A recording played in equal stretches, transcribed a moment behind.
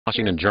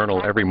Washington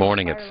Journal every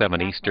morning at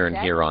 7 Eastern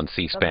here on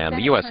C-SPAN.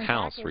 The U.S.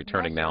 House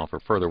returning now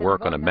for further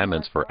work on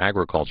amendments for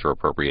agriculture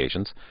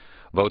appropriations.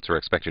 Votes are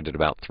expected at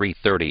about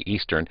 3:30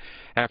 Eastern.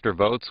 After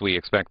votes, we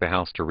expect the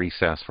House to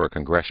recess for a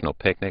congressional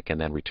picnic and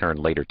then return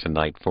later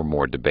tonight for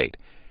more debate.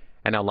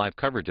 And now live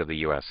coverage of the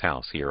U.S.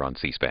 House here on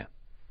C-SPAN.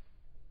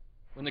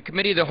 When the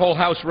Committee of the Whole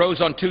House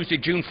rose on Tuesday,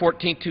 June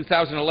 14,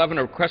 2011,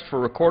 a request for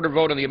a recorded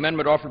vote on the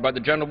amendment offered by the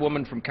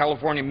gentlewoman from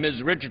California,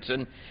 Ms.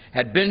 Richardson,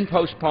 had been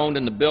postponed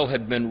and the bill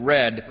had been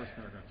read.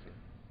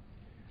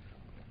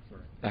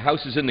 The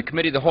House is in the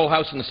Committee of the Whole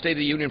House and the State of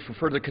the Union for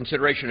further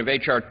consideration of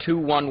H.R.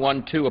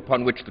 2112,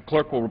 upon which the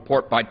clerk will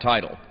report by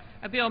title.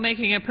 A bill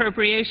making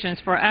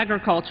appropriations for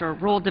agriculture,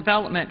 rural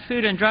development,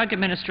 food and drug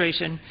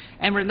administration,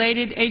 and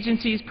related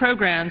agencies'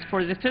 programs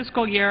for the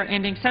fiscal year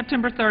ending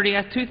September 30,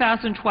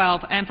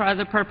 2012, and for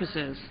other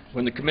purposes.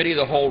 When the Committee of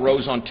the Whole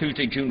rose on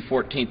Tuesday, June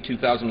 14,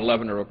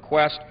 2011, a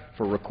request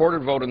for a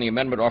recorded vote on the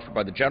amendment offered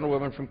by the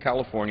gentlewoman from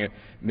California,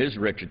 Ms.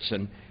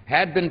 Richardson,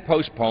 had been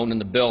postponed and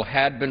the bill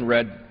had been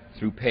read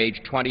through page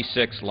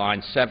 26,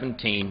 line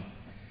 17.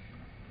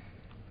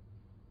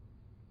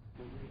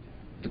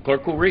 The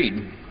clerk will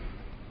read.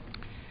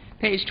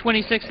 Page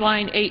 26,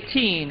 line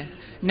 18,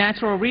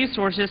 Natural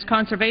Resources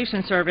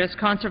Conservation Service,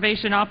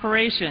 Conservation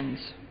Operations,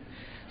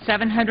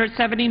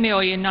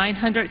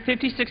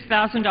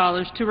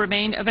 $770,956,000 to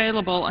remain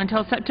available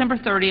until September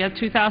 30,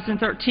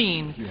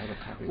 2013.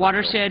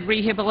 Watershed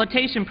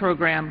Rehabilitation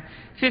Program,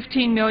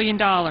 $15 million.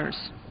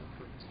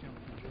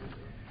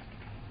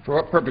 For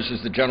what purpose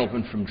does the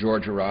gentleman from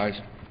Georgia rise?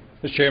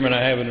 Mr. Chairman,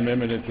 I have an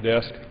amendment at the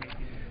desk.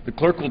 The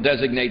clerk will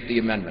designate the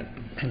amendment.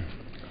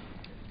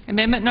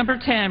 Amendment number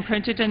 10,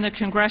 printed in the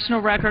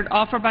congressional record,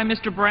 offered by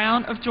Mr.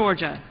 Brown of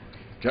Georgia.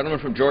 The gentleman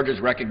from Georgia is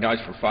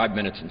recognized for 5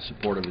 minutes in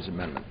support of his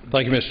amendment.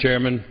 Thank you, Mr.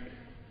 Chairman.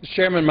 Mr.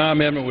 Chairman, my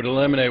amendment would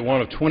eliminate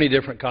one of 20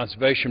 different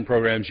conservation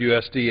programs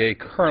USDA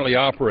currently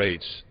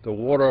operates, the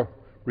Water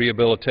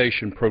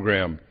Rehabilitation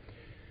Program.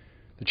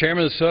 The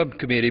chairman of the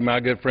subcommittee, my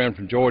good friend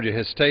from Georgia,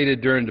 has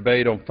stated during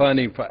debate on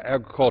funding for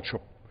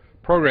agricultural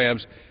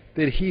programs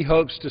that he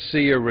hopes to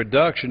see a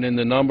reduction in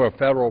the number of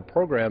federal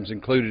programs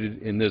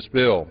included in this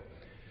bill.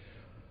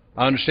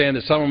 I understand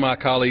that some of my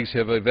colleagues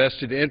have a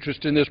vested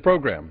interest in this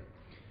program,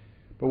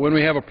 but when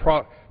we have a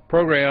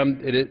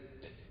program that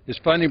is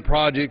funding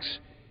projects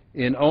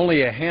in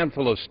only a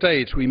handful of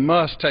states, we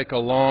must take a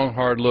long,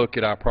 hard look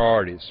at our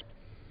priorities.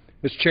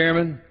 Mr.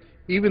 Chairman,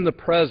 even the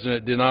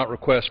President did not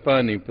request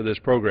funding for this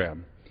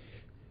program.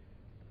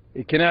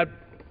 It cannot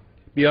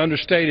be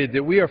understated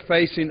that we are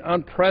facing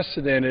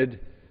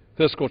unprecedented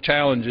fiscal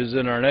challenges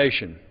in our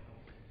nation.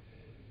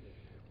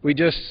 We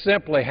just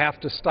simply have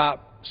to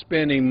stop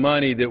spending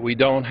money that we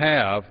don't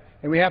have,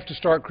 and we have to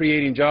start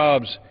creating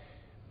jobs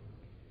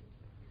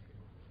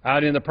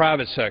out in the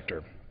private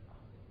sector.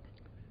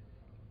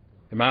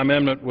 And my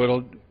amendment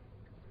will,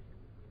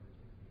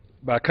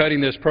 by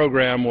cutting this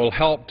program, will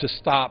help to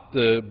stop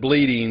the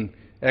bleeding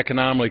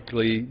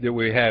economically that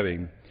we're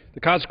having.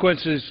 The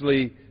consequences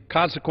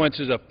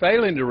of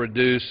failing to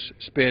reduce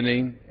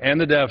spending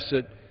and the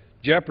deficit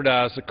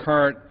jeopardize the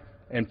current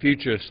and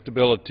future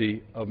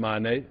stability of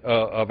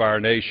our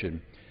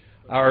nation.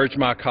 I urge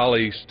my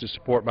colleagues to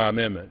support my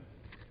amendment.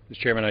 Mr.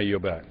 Chairman, I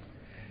yield back.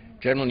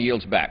 Gentleman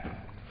yields back.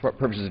 For what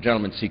purpose does the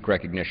gentleman seek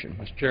recognition?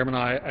 Mr. Chairman,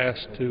 I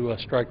ask to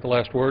strike the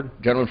last word.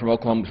 Gentleman from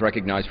Oklahoma is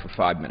recognized for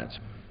 5 minutes.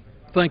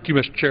 Thank you,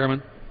 Mr.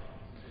 Chairman.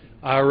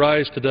 I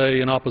rise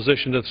today in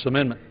opposition to this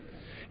amendment.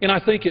 And I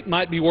think it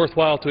might be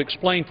worthwhile to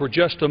explain for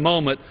just a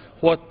moment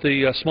what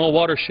the Small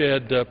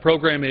Watershed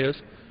Program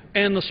is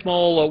and the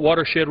Small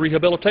Watershed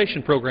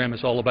Rehabilitation Program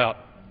is all about.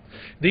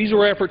 These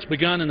were efforts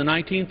begun in the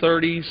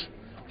 1940s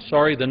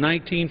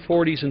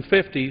and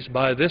 50s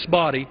by this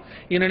body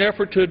in an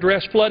effort to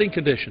address flooding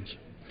conditions.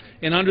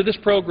 And under this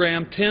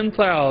program,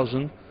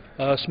 10,000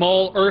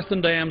 small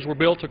earthen dams were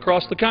built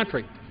across the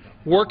country,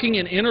 working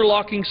in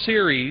interlocking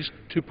series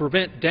to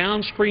prevent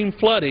downstream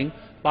flooding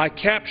by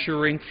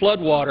capturing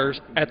floodwaters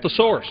at the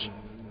source.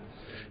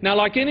 Now,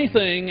 like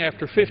anything,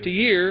 after 50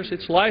 years,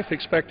 its life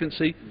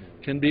expectancy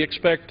can be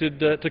expected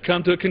to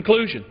come to a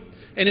conclusion.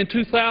 And in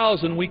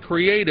 2000, we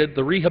created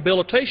the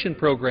rehabilitation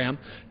program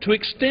to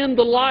extend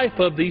the life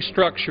of these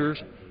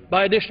structures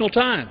by additional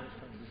time.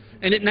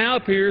 And it now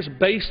appears,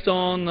 based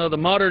on the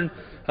modern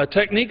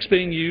techniques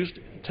being used,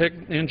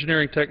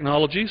 engineering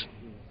technologies,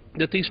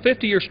 that these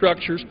 50-year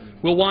structures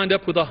will wind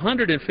up with a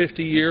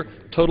 150-year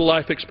total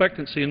life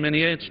expectancy in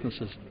many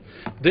instances.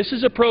 This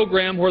is a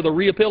program where the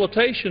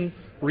rehabilitation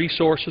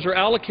resources are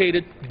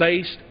allocated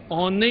based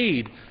on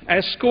need,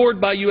 as scored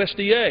by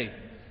USDA.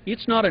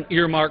 It's not an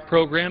earmarked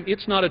program.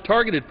 It's not a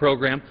targeted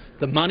program.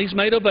 The money's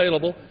made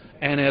available,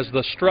 and as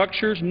the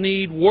structures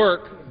need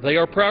work, they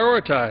are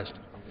prioritized.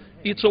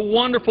 It's a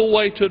wonderful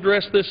way to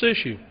address this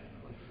issue.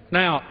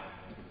 Now,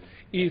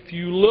 if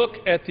you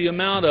look at the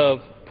amount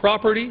of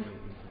property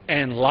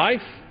and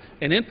life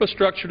and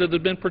infrastructure that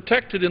have been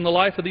protected in the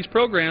life of these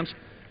programs,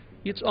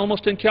 it's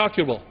almost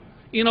incalculable.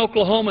 In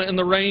Oklahoma, in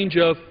the range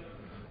of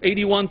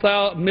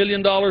 $81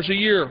 million a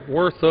year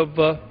worth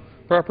of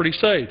property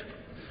saved.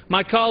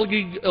 My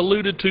colleague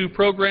alluded to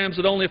programs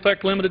that only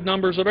affect limited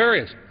numbers of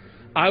areas.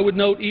 I would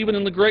note even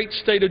in the great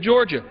state of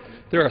Georgia,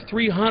 there are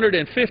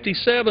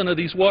 357 of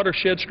these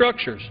watershed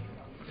structures.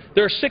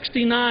 There are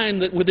 69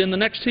 that within the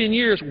next 10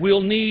 years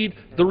will need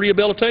the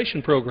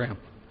rehabilitation program.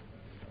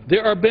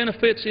 There are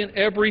benefits in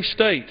every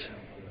state.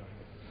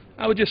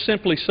 I would just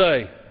simply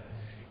say,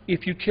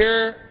 if you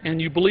care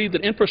and you believe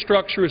that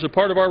infrastructure is a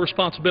part of our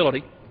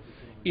responsibility,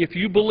 if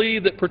you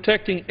believe that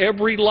protecting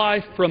every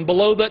life from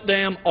below that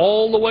dam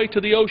all the way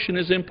to the ocean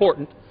is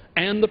important,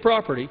 and the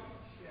property,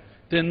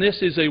 then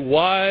this is a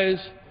wise,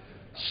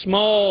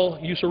 small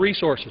use of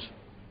resources.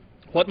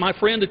 What my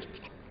friend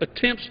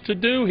attempts to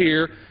do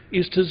here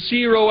is to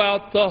zero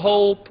out the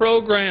whole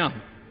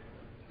program.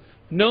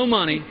 No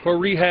money for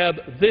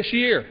rehab this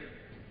year.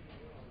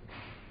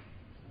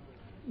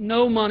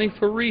 No money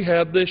for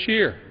rehab this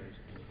year.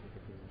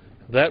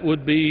 That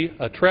would be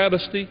a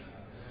travesty.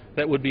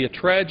 That would be a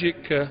tragic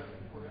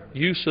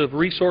use of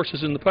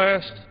resources in the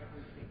past.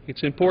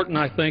 It's important,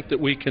 I think, that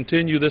we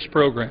continue this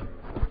program.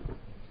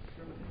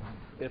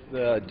 If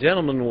the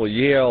gentleman will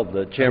yield,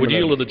 the chairman. I would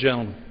yield to the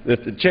gentleman.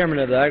 If the chairman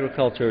of the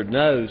Agriculture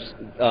knows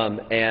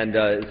and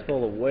is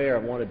full aware, I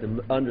wanted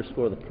to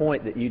underscore the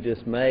point that you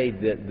just made,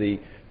 that the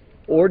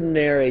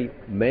ordinary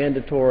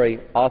mandatory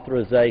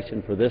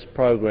authorization for this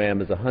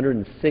program is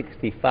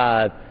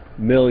 $165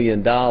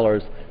 million.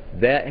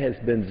 That has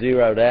been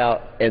zeroed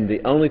out, and the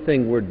only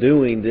thing we're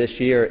doing this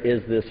year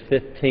is this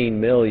 $15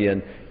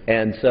 million.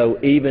 And so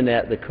even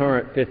at the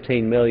current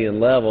 $15 million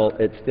level,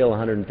 it's still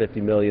 $150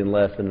 million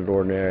less than it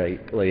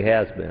ordinarily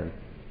has been.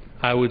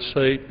 I would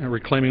say,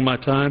 reclaiming my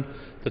time,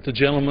 that the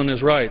gentleman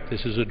is right.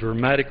 This is a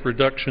dramatic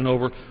reduction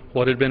over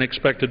what had been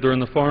expected during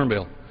the Farm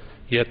Bill.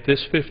 Yet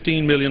this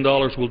 $15 million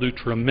will do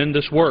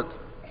tremendous work,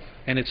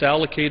 and it's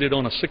allocated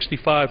on a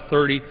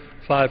 65-35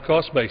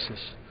 cost basis.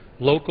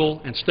 Local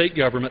and state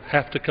government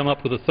have to come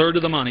up with a third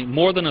of the money,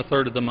 more than a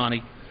third of the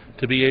money,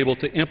 to be able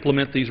to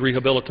implement these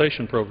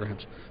rehabilitation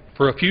programs.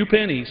 For a few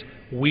pennies,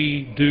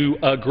 we do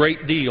a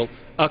great deal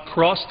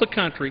across the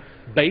country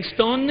based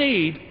on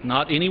need,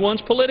 not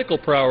anyone's political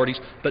priorities,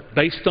 but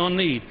based on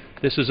need.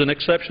 This is an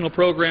exceptional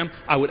program.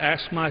 I would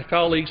ask my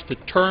colleagues to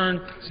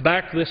turn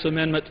back this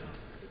amendment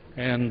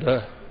and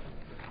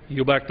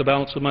yield back the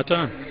balance of my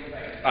time.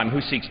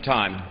 Who seeks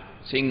time?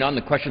 Seeing none,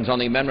 the questions on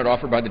the amendment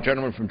offered by the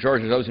gentleman from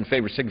Georgia. Those in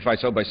favor signify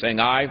so by saying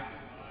aye.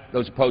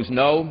 Those opposed,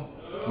 no.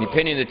 In the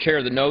opinion of the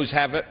chair, the noes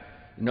have it.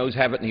 The noes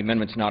have it, and the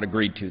amendment's not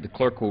agreed to. The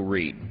clerk will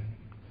read.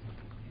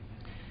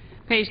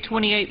 Page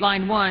 28,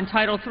 line 1,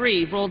 Title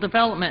III, Rural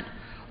Development,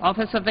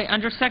 Office of the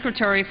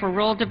Undersecretary for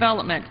Rural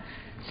Development,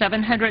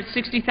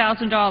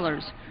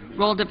 $760,000.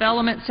 Rural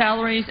Development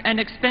salaries and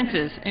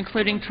expenses,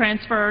 including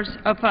transfers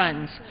of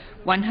funds,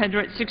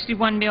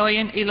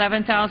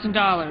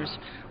 $161,011,000.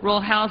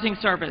 Rural Housing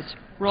Service,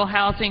 Rural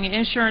Housing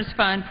Insurance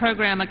Fund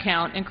Program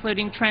Account,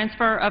 including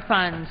transfer of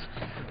funds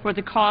for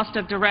the cost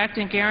of direct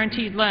and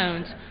guaranteed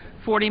loans,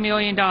 $40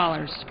 million.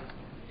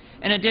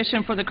 In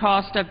addition, for the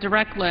cost of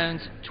direct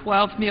loans,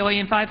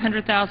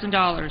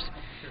 $12,500,000.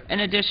 In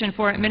addition,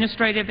 for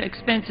administrative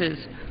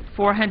expenses,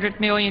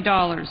 $400 million.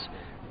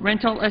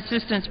 Rental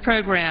Assistance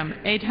Program,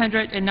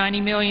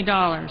 $890 million.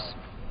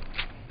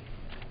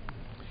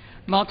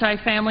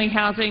 Multifamily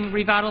Housing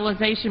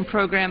Revitalization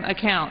Program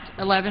Account,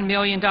 $11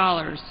 million.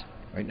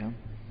 Right now.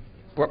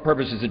 For what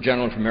purpose does the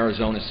gentleman from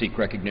Arizona seek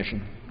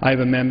recognition? I have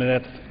an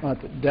amendment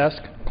at the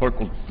desk. Clerk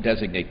will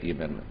designate the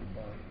amendment.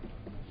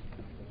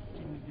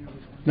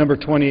 Number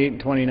 28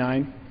 and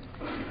 29.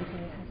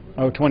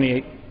 Oh,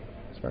 28.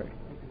 Sorry.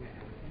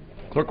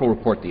 Clerk will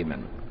report the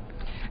amendment.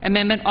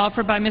 Amendment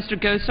offered by Mr.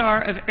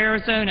 Gosar of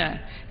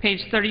Arizona.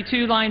 Page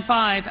 32, line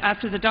 5,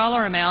 after the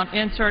dollar amount,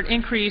 insert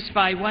increase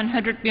by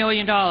 $100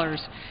 million.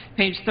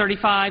 Page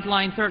 35,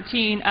 line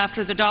 13,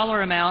 after the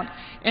dollar amount,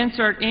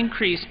 insert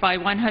increase by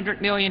 $100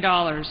 million.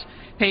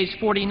 Page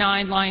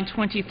 49, line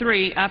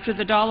 23, after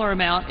the dollar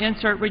amount,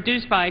 insert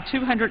reduced by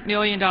 $200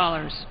 million.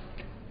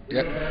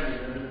 Yep.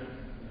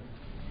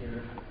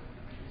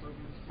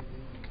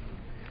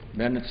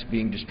 Amendments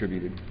being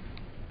distributed.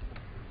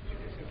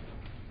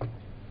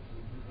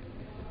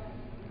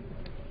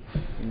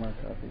 More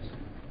copies.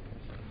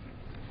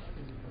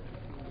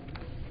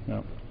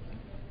 No.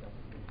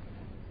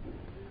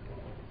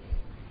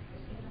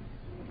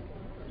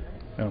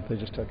 No, they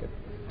just took it.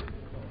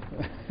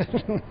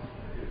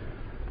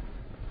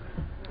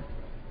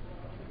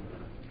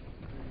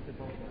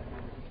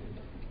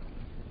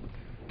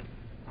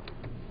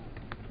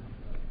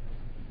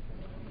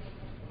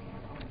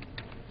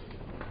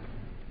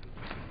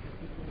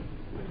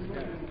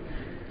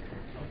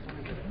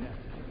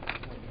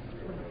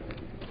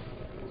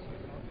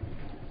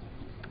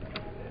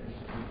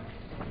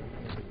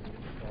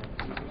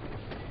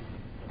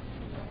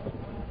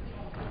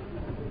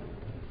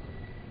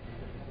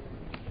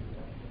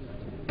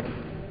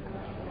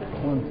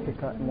 One's to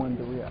cut and one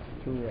to react.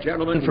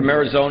 Gentleman from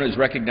Arizona is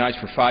recognized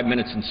for 5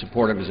 minutes in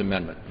support of his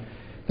amendment.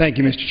 Thank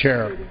you, Mr.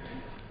 Chair.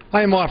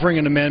 I am offering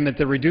an amendment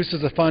that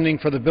reduces the funding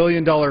for the $1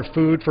 billion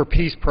Food for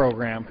Peace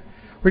program.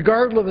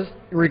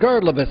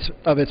 Regardless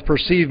of its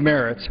perceived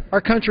merits,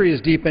 our country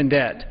is deep in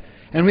debt,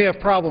 and we have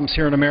problems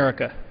here in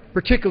America,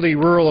 particularly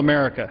rural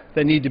America,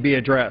 that need to be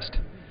addressed.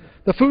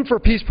 The Food for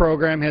Peace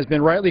program has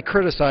been rightly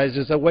criticized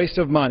as a waste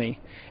of money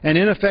and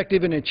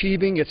ineffective in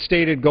achieving its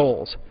stated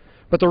goals.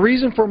 But the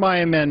reason for my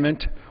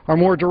amendment are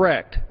more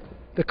direct.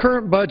 The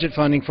current budget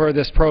funding for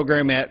this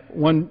program at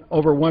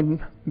over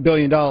 $1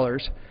 billion,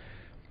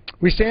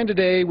 we stand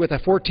today with a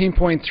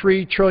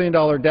 $14.3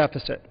 trillion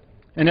deficit,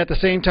 and at the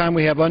same time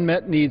we have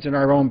unmet needs in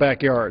our own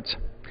backyards.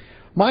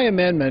 My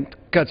amendment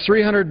cuts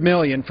 $300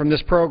 million from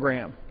this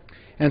program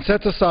and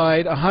sets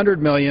aside $100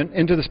 million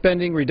into the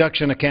spending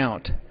reduction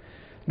account.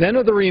 Then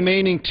of the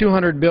remaining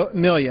 $200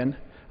 million,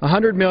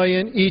 $100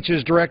 million each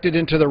is directed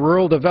into the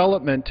Rural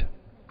Development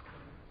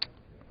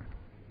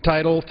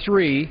Title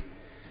III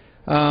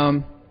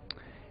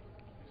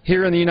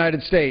here in the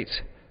United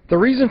States. The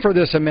reason for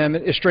this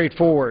amendment is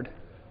straightforward.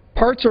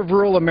 Parts of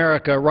rural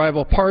America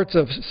rival parts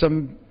of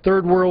some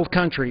third world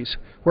countries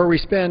where we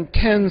spend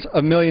tens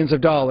of millions of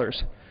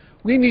dollars.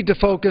 We need to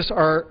focus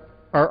on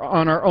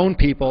our own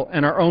people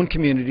and our own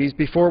communities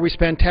before we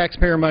spend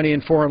taxpayer money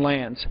in foreign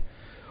lands.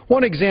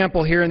 One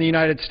example here in the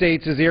United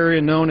States is the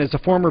area known as the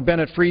former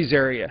Bennett Freeze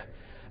area,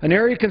 an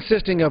area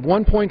consisting of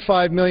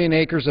 1.5 million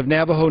acres of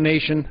Navajo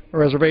Nation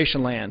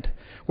reservation land,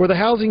 where the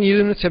housing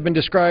units have been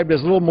described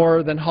as little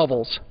more than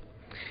hovels,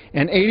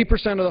 and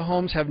 80% of the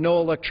homes have no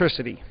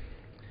electricity,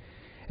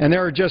 and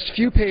there are just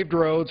few paved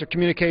roads or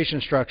communication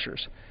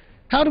structures.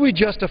 How do we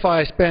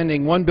justify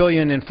spending $1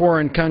 billion in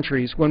foreign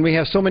countries when we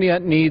have so many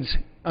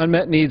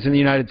unmet needs in the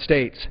United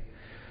States?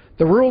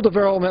 The Rural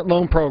Development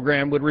Loan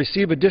Program would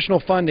receive additional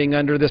funding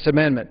under this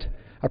amendment,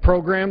 a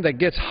program that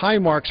gets high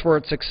marks for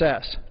its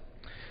success.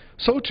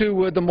 So too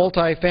would the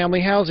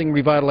Multi-Family Housing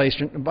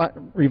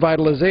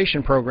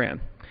Revitalization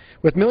Program.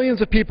 With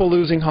millions of people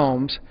losing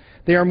homes,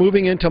 they are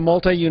moving into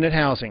multi-unit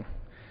housing.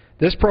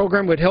 This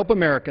program would help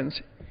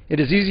Americans. It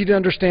is easy to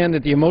understand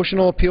that the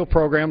emotional appeal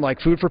program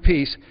like Food for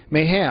Peace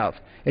may have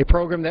a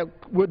program that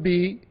would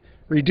be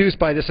reduced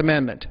by this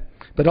amendment.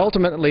 But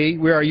ultimately,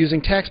 we are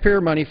using taxpayer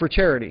money for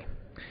charity.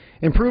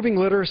 Improving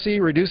literacy,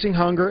 reducing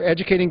hunger,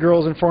 educating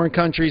girls in foreign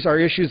countries are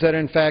issues that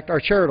in fact are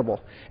charitable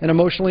and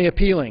emotionally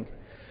appealing.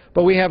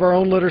 But we have our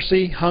own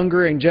literacy,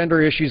 hunger, and gender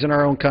issues in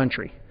our own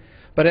country.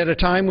 But at a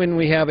time when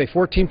we have a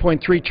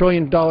 $14.3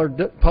 trillion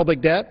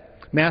public debt,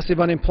 massive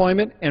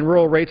unemployment, and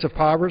rural rates of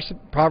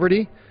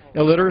poverty,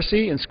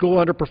 illiteracy, and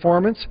school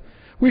underperformance,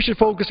 we should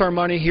focus our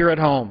money here at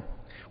home.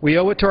 We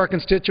owe it to our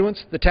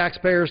constituents, the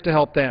taxpayers, to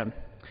help them.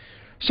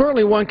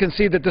 Certainly one can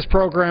see that this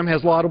program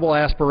has laudable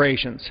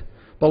aspirations.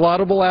 But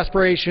laudable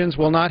aspirations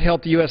will not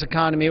help the U.S.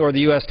 economy or the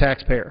U.S.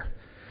 taxpayer.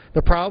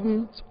 The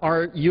problems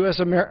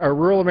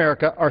rural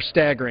America are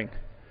staggering.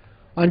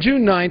 On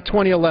June 9,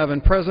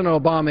 2011, President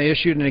Obama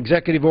issued an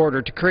executive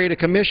order to create a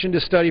commission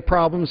to study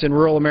problems in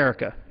rural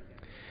America.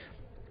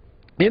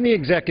 In the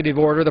executive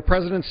order, the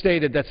President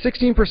stated that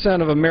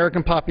 16% of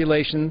American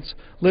populations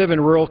live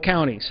in rural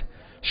counties.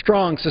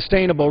 Strong,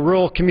 sustainable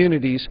rural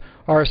communities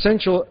are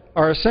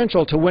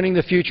essential to winning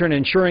the future and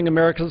ensuring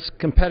America's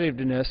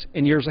competitiveness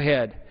in years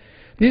ahead.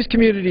 These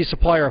communities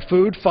supply our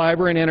food,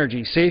 fiber, and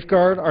energy,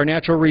 safeguard our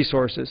natural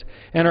resources,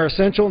 and are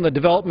essential in the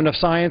development of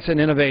science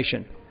and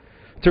innovation.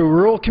 Through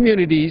rural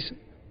communities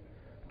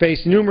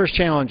face numerous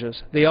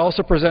challenges. They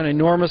also present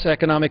enormous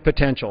economic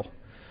potential.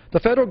 The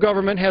federal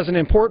government has an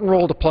important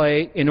role to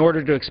play in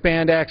order to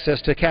expand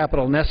access to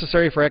capital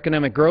necessary for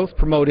economic growth,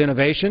 promote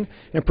innovation,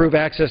 improve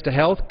access to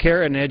health,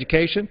 care, and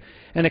education,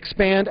 and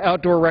expand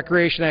outdoor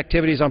recreation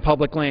activities on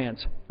public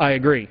lands. I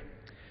agree.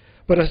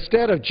 But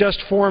instead of just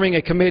forming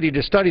a committee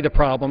to study the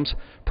problems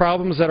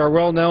that are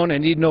well known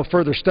and need no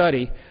further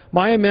study,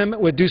 my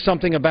amendment would do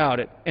something about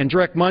it and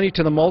direct money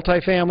to the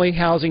Multi-Family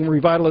Housing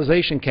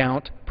Revitalization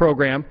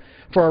Program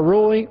for a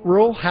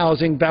rural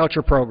housing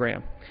voucher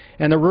program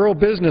and the Rural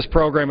Business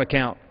Program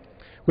account,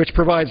 which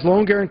provides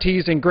loan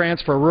guarantees and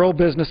grants for rural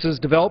businesses,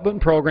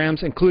 development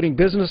programs, including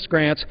business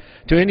grants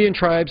to Indian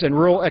tribes and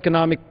rural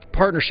economic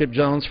partnership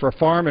zones for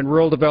farm and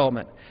rural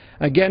development.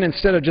 Again,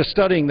 instead of just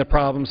studying the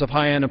problems of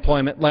high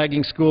unemployment,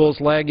 lagging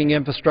schools, lagging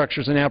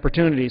infrastructures and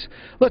opportunities,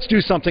 let's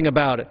do something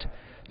about it.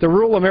 The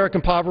rural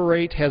American poverty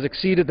rate has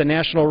exceeded the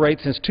national rate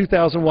since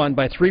 2001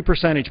 by 3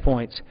 percentage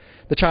points.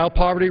 The child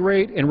poverty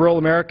rate in rural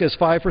America is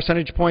 5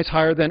 percentage points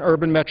higher than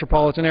urban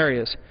metropolitan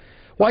areas.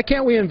 Why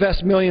can't we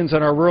invest millions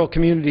in our rural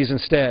communities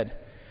instead?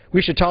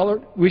 We should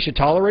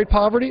tolerate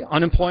poverty,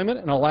 unemployment,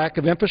 and a lack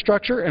of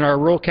infrastructure in our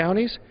rural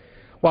counties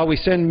while we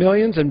send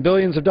millions and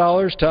billions of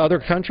dollars to other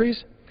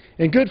countries?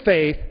 In good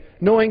faith,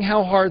 knowing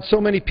how hard so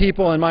many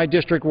people in my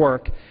district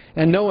work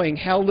and knowing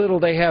how little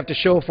they have to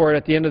show for it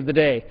at the end of the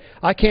day,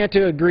 I can't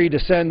agree to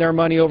send their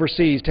money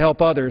overseas to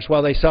help others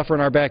while they suffer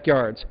in our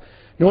backyards.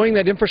 Knowing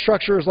that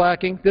infrastructure is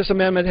lacking, this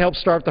amendment helps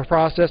start the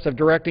process of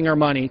directing our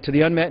money to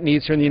the unmet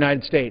needs here in the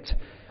United States.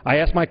 I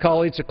ask my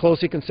colleagues to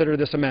closely consider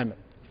this amendment.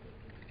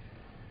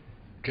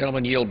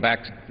 Gentlemen, yield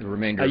back the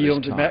remainder of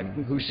his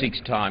time. Who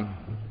seeks time?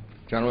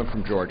 Gentleman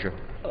from Georgia.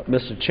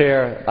 Mr.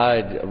 Chair,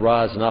 I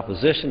rise in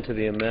opposition to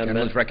the amendment.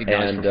 Gentleman is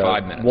recognized and for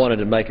 5 minutes. Wanted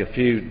to make a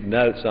few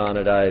notes on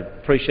it. I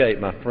appreciate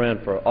my friend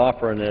for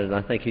offering it, and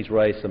I think he's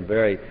raised some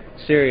very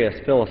serious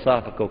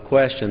philosophical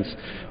questions,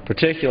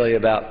 particularly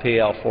about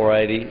PL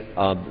 480,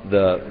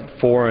 the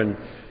foreign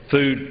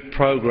food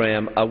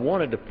program. I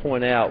wanted to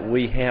point out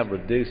we have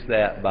reduced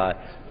that by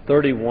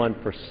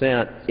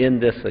 31%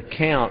 in this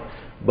account,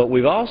 but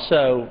we've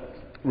also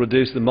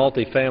reduced the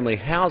multifamily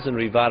housing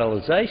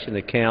revitalization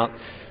account,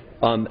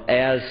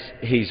 as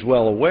he's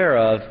well aware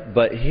of,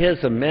 but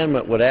his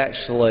amendment would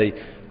actually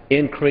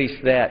increase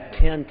that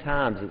 10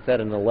 times. It's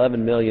at an $11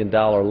 million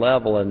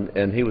level,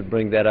 and he would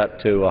bring that up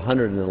to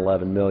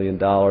 $111 million.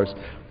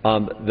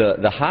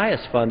 The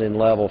highest funding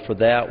level for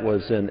that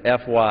was in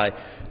FY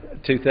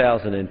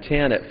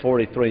 2010 at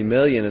 $43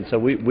 million, and so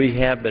we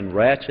have been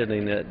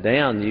ratcheting it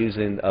down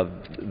using a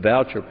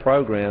voucher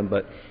program,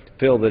 but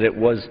feel that it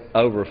was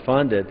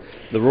overfunded.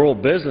 The Rural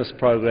Business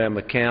Program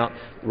account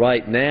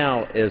right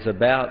now is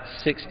about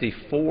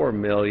 $64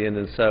 million,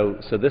 and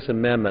so this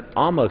amendment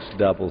almost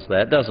doubles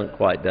that. It doesn't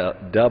quite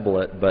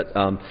double it, but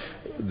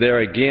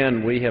there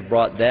again we have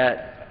brought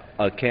that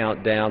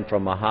account down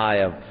from a high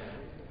of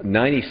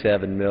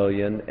 $97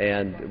 million,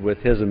 and with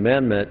his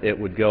amendment it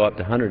would go up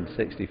to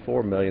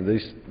 $164 million.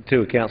 These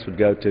two accounts would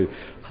go to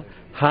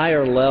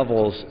higher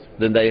levels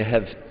than they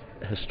have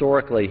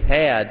historically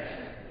had,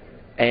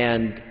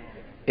 and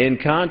in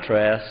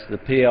contrast, the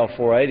PL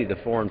 480, the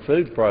Foreign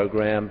Food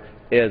Program,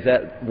 is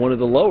at one of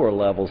the lower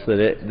levels that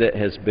it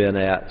has been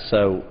at.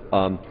 So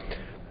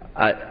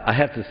I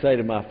have to say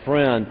to my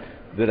friend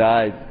that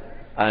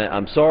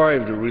I'm sorry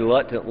to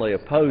reluctantly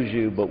oppose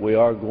you, but we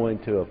are going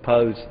to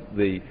oppose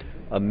the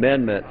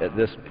amendment at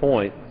this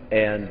point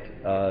and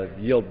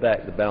yield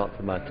back the balance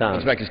of my time.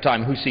 Yields back his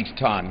time. Who seeks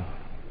time?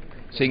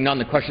 Seeing none,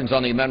 the questions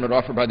on the amendment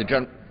offered by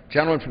the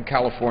gentleman from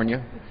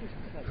California.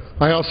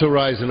 I also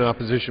rise in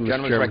opposition, Mr.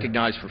 Chairman. Gentleman is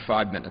recognized for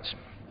 5 minutes.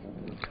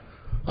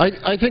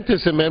 I think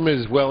this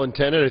amendment is well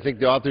intended. I think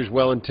the author is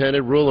well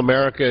intended. Rural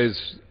America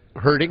is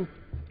hurting.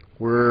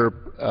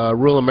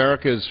 Rural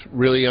America is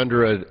really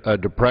under a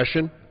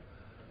depression.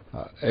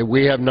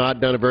 We have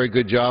not done a very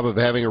good job of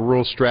having a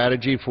rural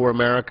strategy for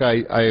America.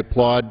 I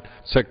applaud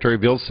Secretary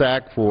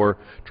Vilsack for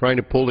trying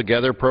to pull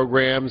together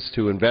programs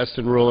to invest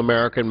in rural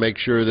America and make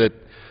sure that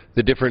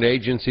the different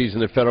agencies in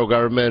the federal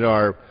government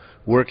are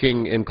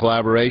working in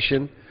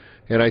collaboration.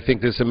 And I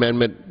think this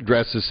amendment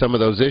addresses some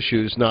of those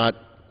issues, not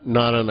in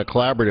a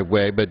collaborative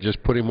way, but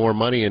just putting more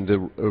money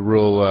into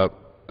rural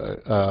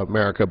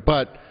America.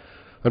 But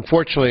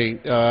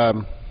unfortunately,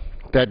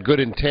 that good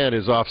intent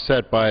is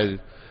offset by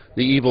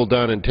the evil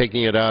done in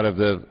taking it out of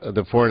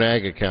the foreign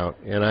ag account,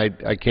 and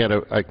I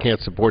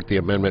can't support the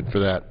amendment for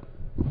that.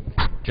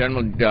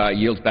 Gentleman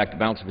yields back the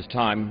balance of his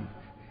time.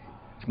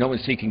 If no one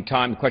is seeking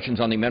time, questions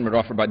on the amendment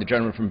offered by the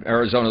gentleman from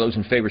Arizona. Those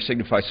in favor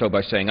signify so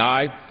by saying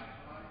aye.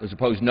 Those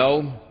opposed,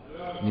 no.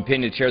 In the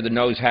opinion of the chair, the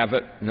noes have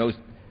it.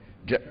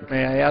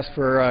 May I ask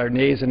for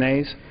nays and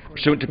nays?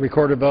 Pursuant to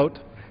recorded vote.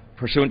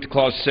 Pursuant to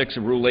Clause 6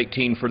 of Rule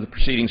 18, for the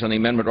proceedings on the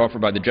amendment offered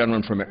by the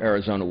gentleman from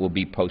Arizona will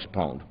be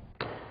postponed.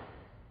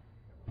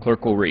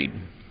 Clerk will read.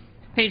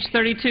 Page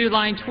 32,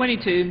 line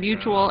 22,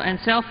 mutual and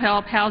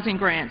self-help housing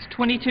grants,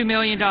 $22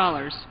 million.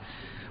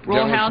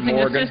 Rural housing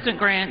assistant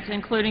grants,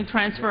 including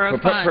transfer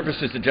of funds. For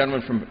purposes, the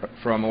gentleman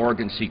from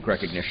Oregon seek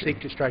recognition. Seek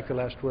to strike the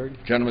last word.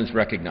 Gentleman is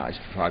recognized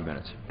for 5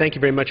 minutes. Thank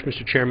you very much,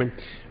 Mr. Chairman.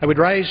 I would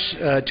rise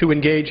to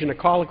engage in a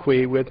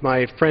colloquy with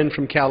my friend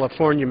from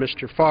California,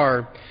 Mr.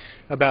 Farr,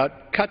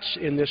 about cuts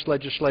in this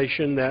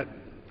legislation that,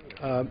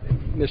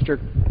 Mr.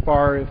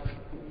 Farr,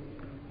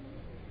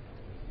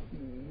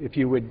 if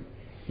you would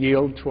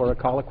yield for a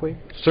colloquy.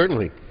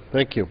 Certainly.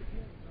 Thank you.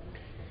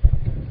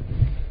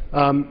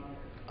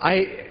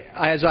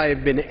 As I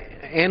have been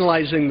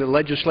analyzing the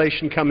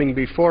legislation coming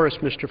before us,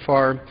 Mr.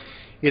 Farr,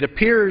 it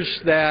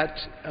appears that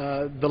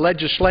the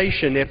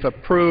legislation, if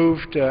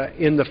approved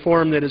in the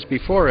form that is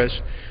before us,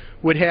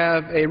 would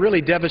have a really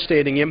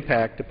devastating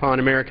impact upon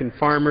American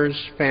farmers,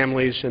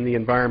 families, and the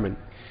environment.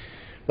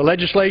 The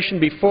legislation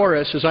before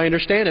us, as I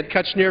understand it,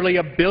 cuts nearly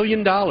 $1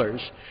 billion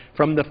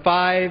from the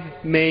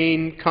 5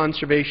 main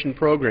conservation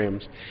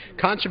programs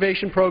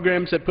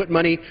that put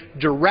money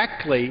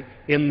directly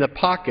in the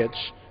pockets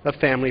of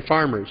family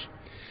farmers.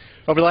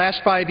 Over the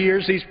last 5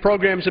 years, these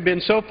programs have been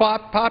so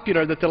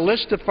popular that the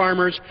list of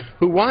farmers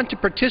who want to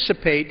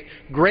participate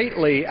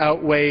greatly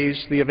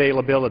outweighs the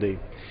availability.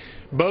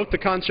 Both the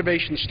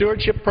Conservation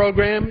Stewardship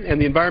Program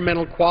and the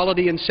Environmental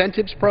Quality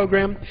Incentives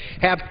Program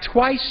have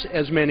twice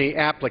as many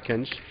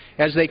applicants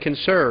as they can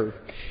serve,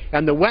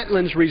 and the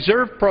Wetlands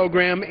Reserve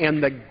Program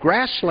and the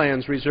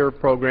Grasslands Reserve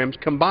Programs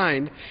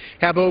combined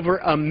have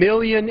over 1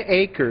 million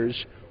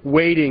acres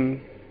waiting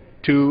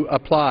to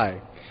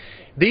apply.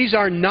 These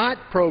are not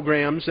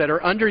programs that are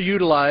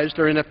underutilized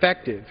or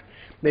ineffective.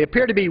 They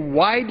appear to be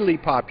widely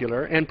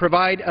popular and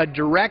provide a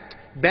direct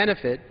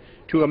benefit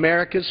to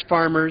America's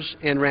farmers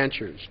and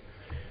ranchers.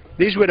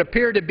 These would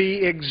appear to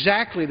be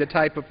exactly the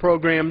type of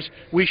programs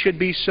we should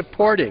be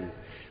supporting.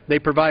 They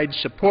provide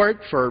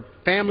support for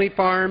family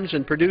farms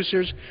and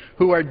producers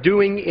who are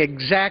doing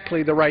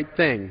exactly the right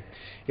thing,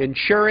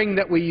 ensuring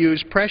that we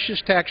use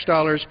precious tax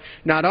dollars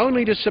not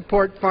only to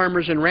support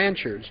farmers and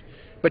ranchers,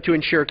 but to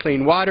ensure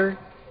clean water,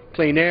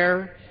 clean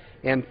air,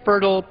 and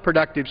fertile,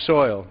 productive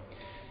soil.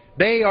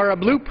 They are a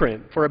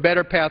blueprint for a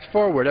better path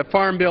forward, a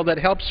farm bill that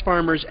helps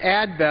farmers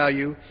add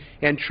value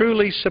and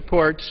truly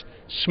supports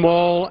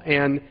small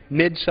and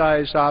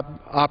mid-sized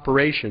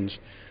operations.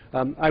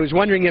 I was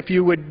wondering if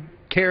you would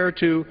care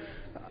to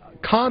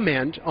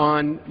comment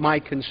on my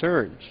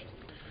concerns.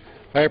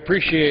 I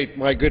appreciate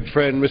my good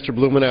friend Mr.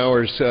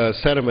 Blumenauer's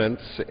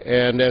sentiments,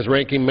 and as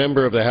ranking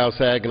member of the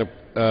House Ag and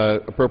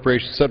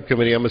Appropriations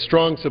Subcommittee, I'm a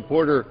strong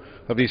supporter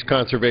of these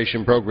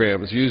conservation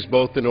programs used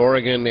both in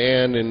Oregon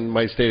and in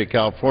my state of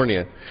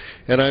California,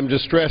 and I'm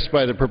distressed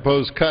by the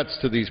proposed cuts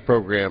to these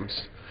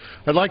programs.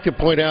 I'd like to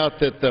point out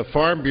that the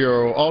Farm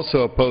Bureau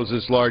also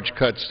opposes large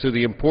cuts to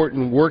the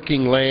important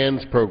Working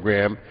Lands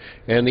program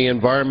and the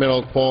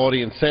Environmental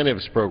Quality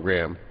Incentives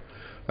program.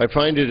 I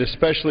find it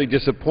especially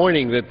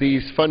disappointing that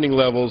these funding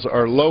levels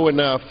are low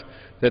enough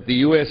that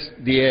the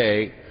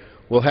USDA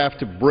will have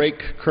to break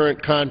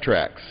current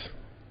contracts.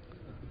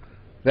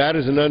 That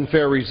is an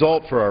unfair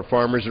result for our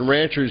farmers and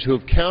ranchers who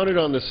have counted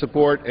on the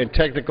support and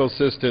technical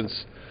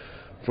assistance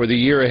for the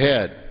year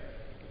ahead.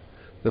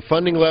 The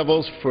funding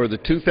levels for the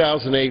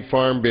 2008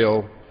 Farm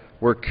Bill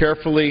were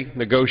carefully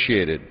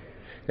negotiated.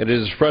 It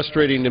is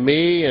frustrating to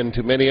me and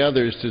to many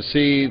others to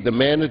see the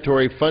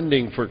mandatory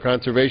funding for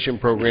conservation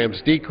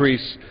programs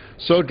decrease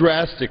so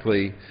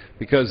drastically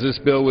because this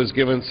bill was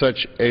given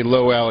such a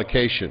low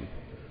allocation.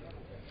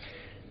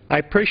 I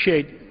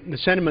appreciate the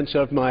sentiments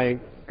of my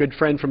good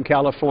friend from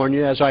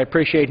California, as I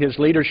appreciate his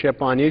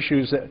leadership on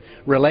issues that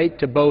relate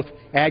to both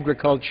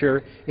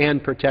agriculture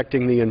and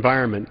protecting the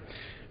environment.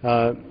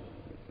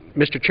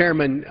 Mr.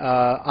 Chairman,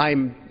 I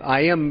am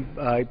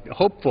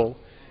hopeful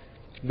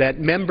that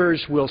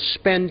members will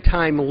spend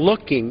time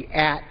looking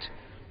at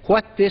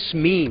what this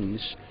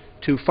means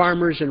to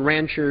farmers and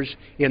ranchers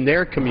in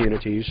their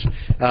communities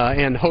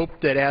and hope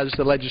that as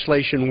the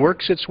legislation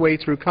works its way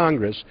through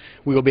Congress,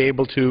 we will be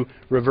able to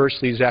reverse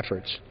these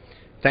efforts.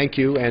 Thank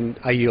you, and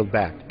I yield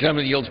back. The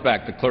gentleman yields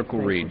back. The clerk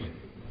will read.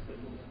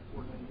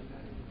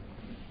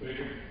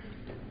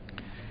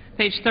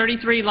 Page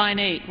 33, line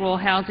 8, rural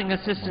housing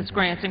assistance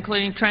grants,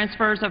 including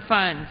transfers of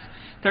funds,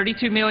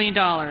 $32 million.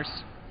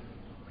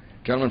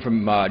 Gentleman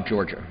from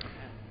Georgia.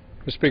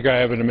 Mr. Speaker, I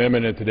have an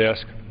amendment at the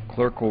desk.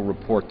 Clerk will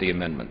report the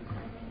amendment.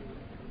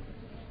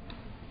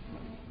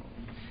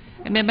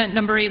 Amendment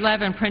number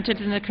 11,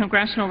 printed in the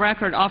Congressional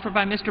Record, offered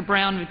by Mr.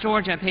 Brown of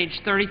Georgia,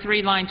 page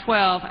 33, line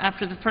 12.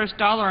 After the first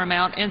dollar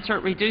amount,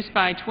 insert reduced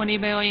by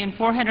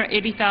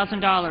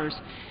 $20,480,000.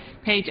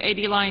 Page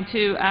 80, line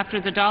 2.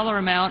 After the dollar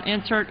amount,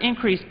 insert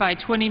increased by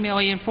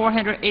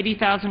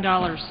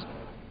 $20,480,000.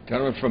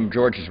 Gentleman from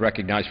Georgia is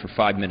recognized for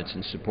 5 minutes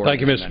in support.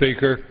 Thank you, Mr.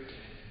 Speaker.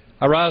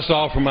 I rise to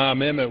offer my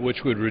amendment,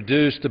 which would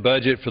reduce the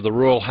budget for the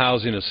Rural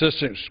Housing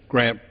Assistance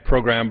Grant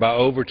Program by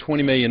over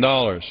 $20 million.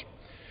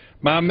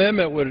 My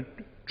amendment would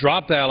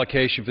drop the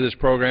allocation for this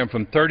program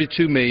from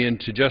 $32 million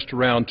to just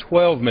around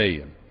 $12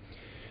 million.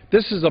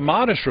 This is a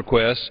modest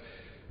request,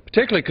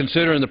 particularly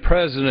considering the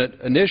President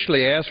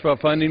initially asked for a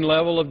funding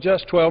level of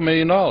just $12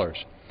 million.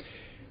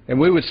 And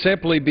we would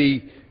simply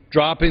be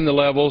dropping the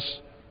levels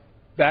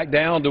back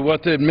down to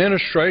what the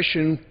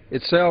administration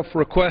itself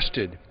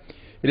requested.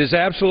 It is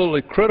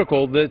absolutely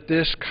critical that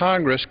this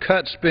Congress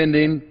cut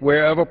spending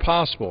wherever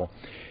possible.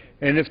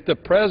 And if the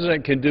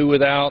President can do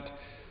without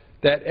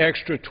that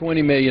extra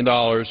 $20 million,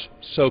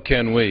 so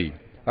can we.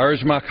 I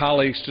urge my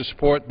colleagues to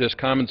support this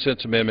common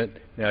sense amendment.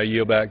 Now I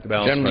yield back the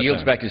balance of my time. Gentleman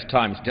yields back his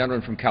time.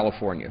 Gentleman from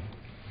California.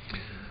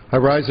 I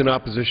rise in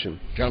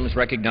opposition. Gentleman is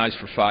recognized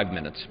for 5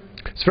 minutes.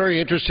 It's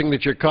very interesting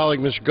that your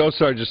colleague, Mr.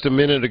 Gosar, just a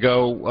minute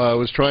ago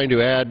was trying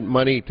to add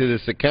money to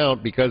this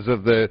account because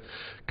of the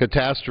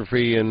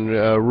catastrophe in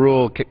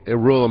rural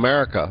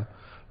America.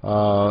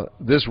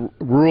 This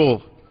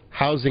rural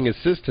housing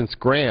assistance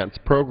grants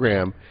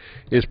program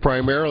is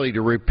primarily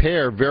to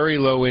repair very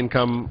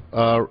low-income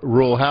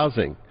rural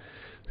housing.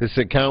 This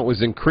account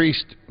was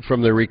increased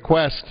from the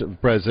request of the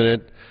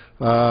President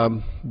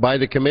by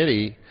the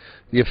committee.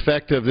 The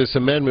effect of this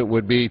amendment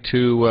would be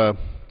to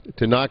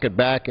knock it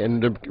back,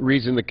 and the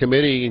reason the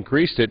committee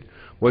increased it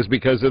was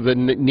because of the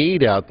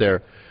need out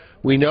there.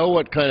 We know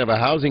what kind of a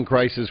housing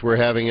crisis we're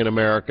having in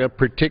America,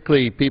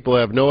 particularly people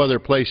have no other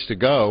place to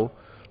go.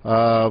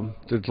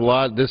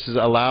 This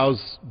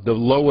allows the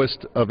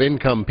lowest of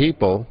income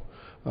people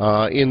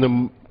in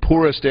the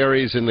poorest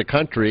areas in the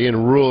country, in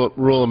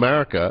rural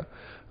America,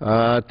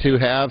 to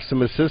have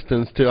some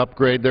assistance to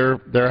upgrade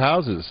their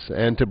houses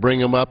and to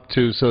bring them up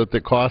to so that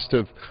the cost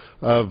of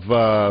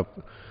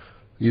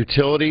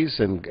utilities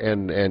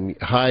and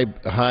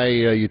high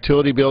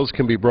utility bills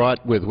can be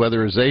brought with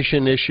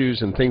weatherization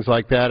issues and things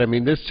like that. I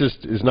mean, this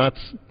is not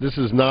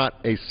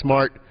a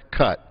smart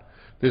cut.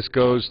 This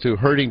goes to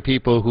hurting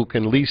people who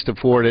can least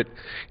afford it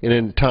in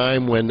a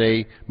time when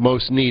they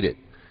most need it.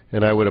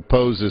 And I would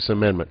oppose this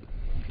amendment.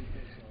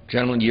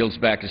 Gentleman yields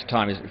back his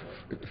time.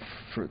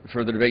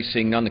 Further debate?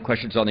 Seeing none, the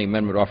questions on the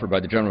amendment offered by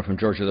the gentleman from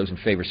Georgia. Those in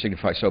favor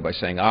signify so by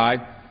saying aye.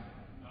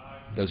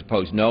 Those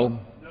opposed, no.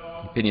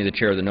 Opinion of the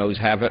chair, the noes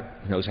have it.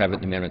 The noes have it.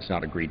 The amendment is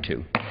not agreed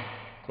to.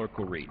 Clerk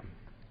will read.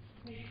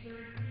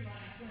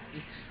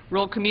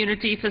 Rural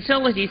Community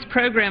Facilities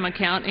Program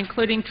account,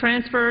 including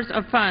transfers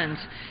of funds,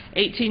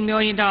 $18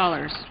 million.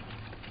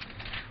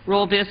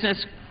 Rural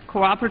Business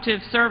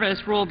Cooperative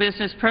Service Rural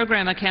Business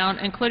Program account,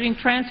 including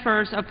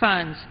transfers of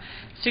funds,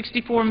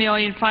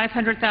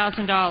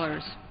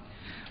 $64,500,000.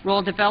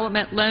 Rural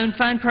Development Loan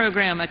Fund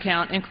Program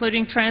account,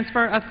 including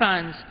transfer of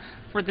funds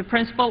for the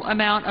principal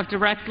amount of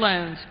direct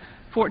loans,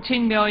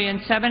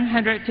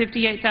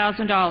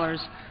 $14,758,000.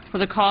 For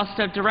the cost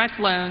of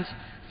direct loans,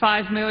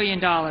 $5 million.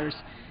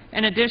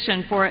 In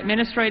addition, for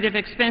administrative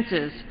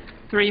expenses,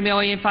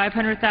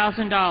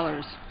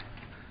 $3,500,000.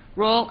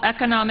 Rural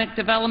Economic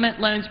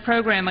Development Loans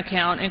Program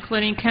account,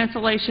 including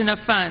cancellation of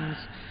funds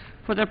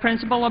for the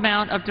principal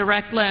amount of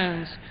direct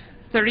loans,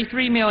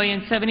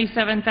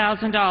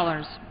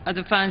 $33,077,000 of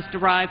the funds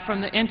derived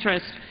from the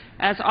interest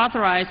as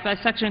authorized by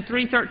Section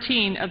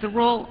 313 of the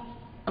Rural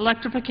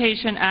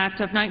Electrification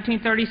Act of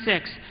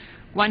 1936,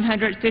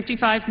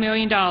 $155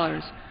 million,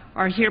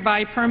 are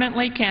hereby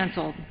permanently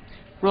canceled.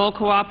 Rural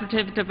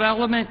Cooperative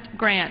Development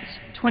Grants,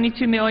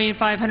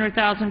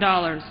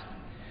 $22,500,000.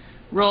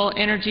 Rural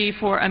Energy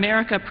for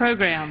America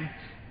Program,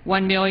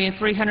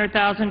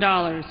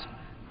 $1,300,000.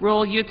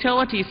 Rural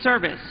Utility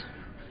Service,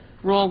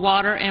 Rural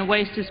Water and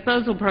Waste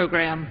Disposal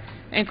Program,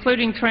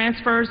 including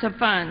transfers of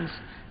funds,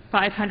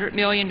 $500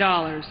 million.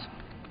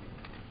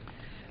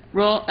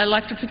 Rural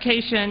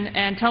Electrification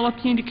and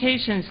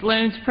Telecommunications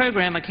Loans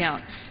Program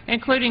account,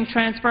 including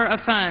transfer of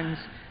funds,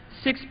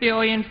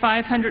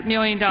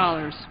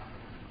 $6,500,000,000.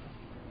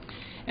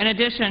 In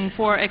addition,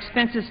 for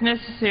expenses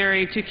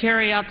necessary to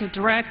carry out the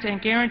direct and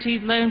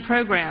guaranteed loan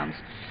programs,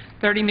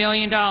 $30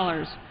 million.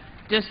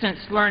 Distance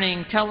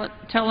learning,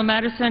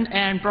 telemedicine,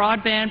 and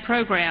broadband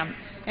program,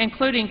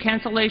 including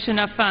cancellation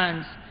of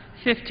funds,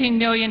 $15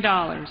 million.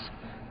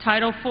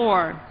 Title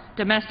IV,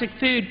 domestic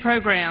food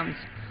programs,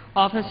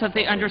 Office of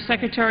the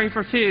Undersecretary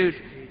for Food,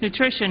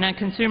 Nutrition, and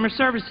Consumer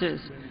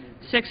Services,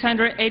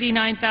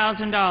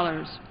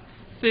 $689,000.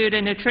 Food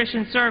and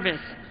Nutrition Service,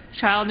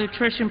 child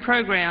nutrition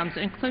programs,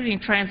 including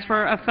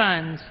transfer of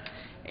funds,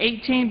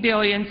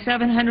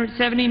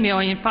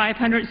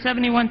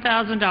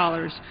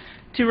 $18,770,571,000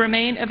 to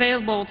remain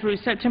available through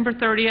September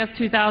 30th,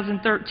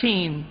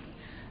 2013.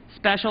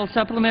 Special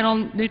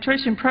Supplemental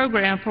Nutrition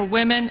Program for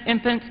Women,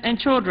 Infants, and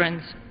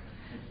Children,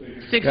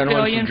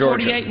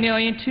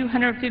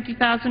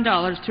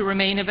 $6,048,250,000 to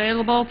remain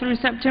available through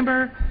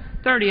September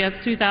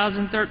 30th,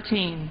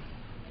 2013.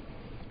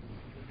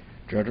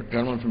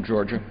 Gentleman from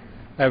Georgia.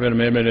 I have an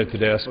amendment at the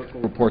desk.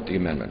 Report the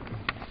amendment.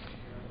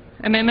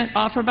 Amendment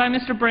offered by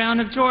Mr. Brown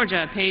of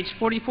Georgia, page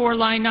 44,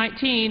 line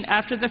 19,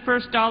 after the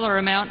first dollar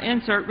amount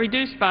insert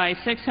reduced by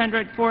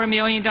 $604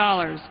 million.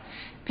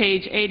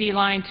 Page 80,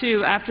 line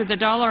 2, after the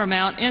dollar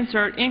amount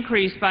insert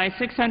increased by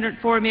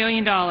 $604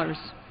 million.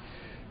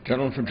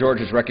 Gentleman from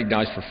Georgia is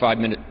recognized for 5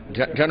 minutes.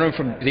 Gentleman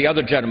from the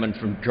other gentleman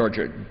from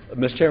Georgia.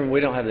 Mr. Chairman, we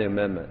don't have the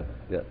amendment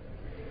yet.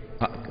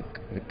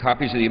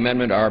 Copies of the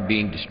amendment are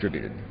being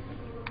distributed.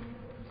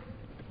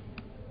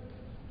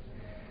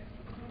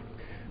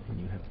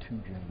 You have two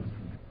gentlemen from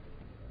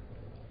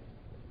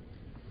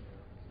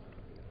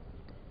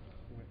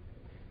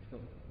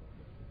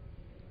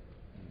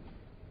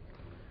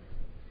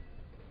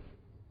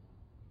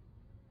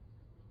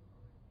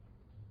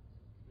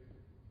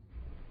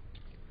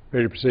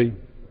Ready to proceed?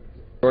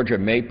 Georgia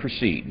may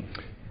proceed.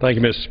 Thank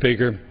you, Mr.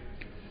 Speaker.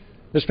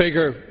 Mr.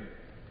 Speaker,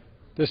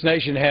 this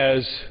nation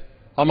has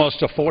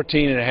almost a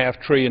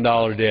 $14.5 trillion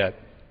debt.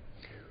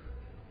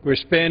 We're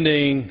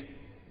spending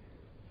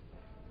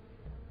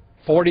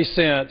 40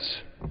 cents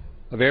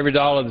of every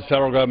dollar the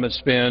federal government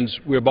spends,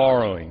 we're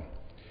borrowing.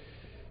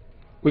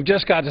 We've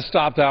just got to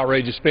stop the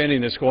outrageous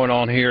spending that's going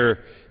on here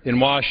in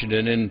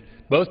Washington, and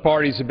both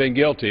parties have been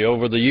guilty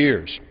over the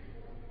years.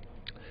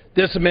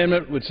 This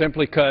amendment would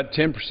simply cut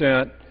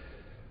 10%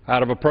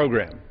 out of a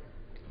program.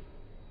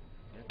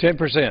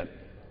 10%.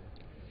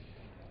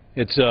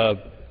 It's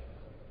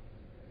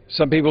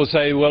some people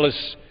say, well,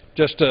 it's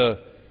just a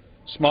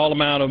small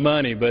amount of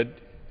money, but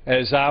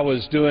as I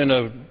was doing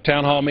a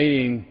town hall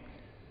meeting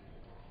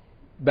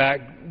back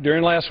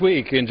during last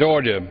week in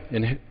Georgia,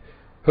 in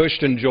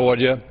Houston,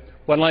 Georgia,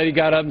 one lady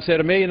got up and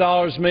said, $1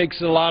 million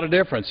makes a lot of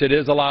difference. It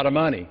is a lot of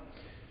money.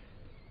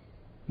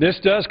 This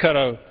does cut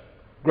a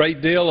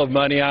great deal of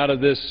money out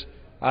of this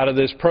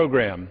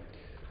program.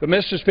 But,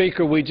 Mr.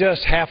 Speaker, we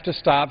just have to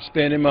stop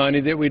spending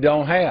money that we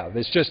don't have.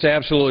 It's just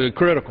absolutely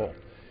critical.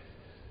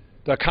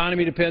 The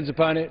economy depends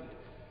upon it.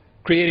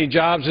 Creating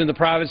jobs in the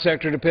private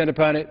sector depend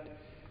upon it.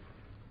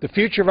 The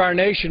future of our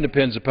nation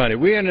depends upon it.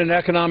 We're in an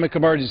economic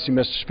emergency,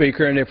 Mr.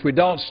 Speaker, and if we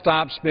don't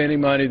stop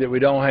spending money that we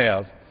don't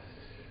have,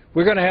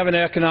 we're going to have an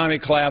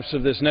economic collapse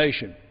of this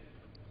nation.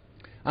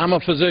 I'm a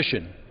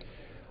physician.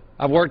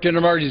 I've worked in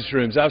emergency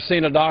rooms. I've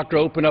seen a doctor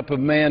open up a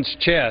man's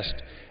chest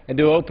and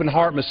do open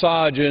heart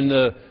massage in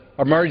the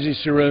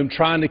emergency room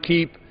trying to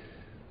keep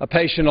a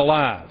patient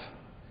alive.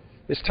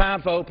 It's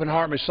time for open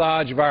heart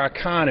massage of our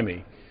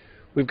economy.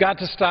 We've got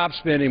to stop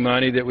spending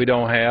money that we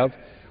don't have.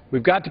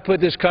 We've got to put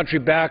this country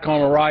back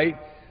on the right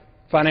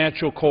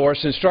financial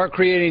course and start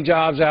creating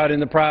jobs out in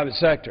the private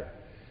sector.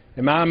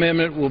 And my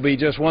amendment will be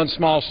just one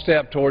small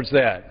step towards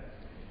that.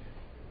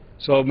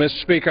 So,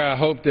 Mr. Speaker, I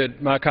hope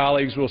that my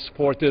colleagues will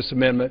support this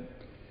amendment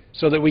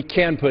so that we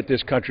can put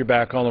this country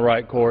back on the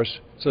right course,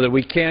 so that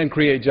we can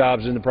create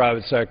jobs in the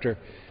private sector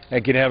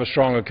and can have a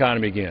strong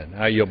economy again.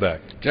 I yield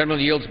back. Gentleman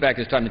yields back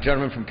his time. The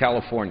gentleman from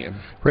California.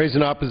 Raise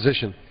in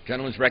opposition.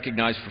 Gentleman is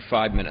recognized for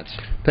 5 minutes.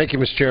 Thank you,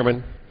 Mr.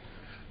 Chairman.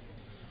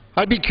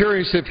 I'd be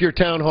curious if your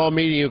town hall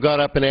meeting you got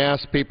up and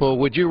asked people,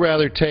 would you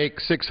rather take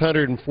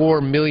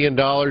 $604 million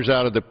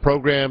out of the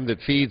program that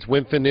feeds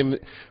women,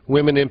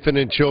 infant,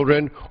 and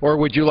children, or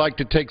would you like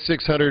to take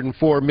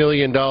 $604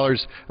 million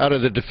out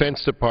of the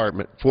Defense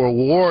Department for a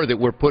war that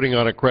we're putting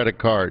on a credit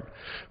card,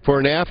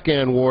 for an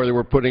Afghan war that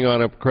we're putting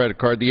on a credit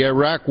card, the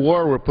Iraq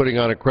war we're putting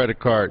on a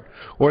credit card,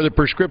 or the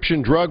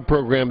prescription drug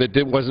program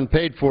that wasn't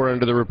paid for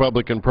under the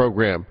Republican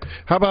program?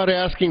 How about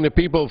asking the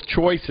people of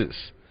choices?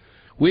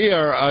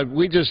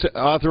 We just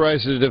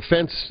authorized a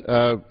defense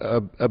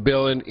a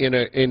bill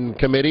in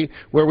committee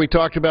where we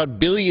talked about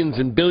billions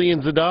and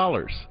billions of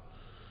dollars,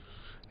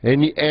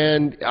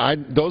 and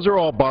those are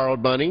all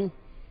borrowed money.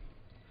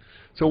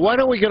 So why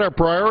don't we get our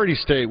priorities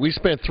straight? We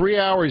spent 3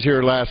 hours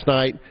here last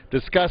night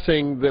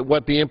discussing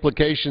what the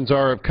implications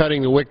are of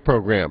cutting the WIC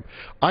program.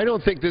 I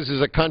don't think this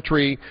is a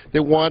country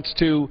that wants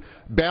to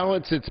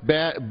balance its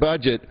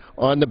budget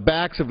on the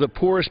backs of the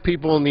poorest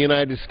people in the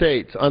United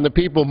States, on the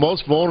people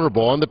most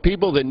vulnerable, on the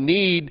people that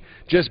need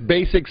just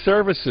basic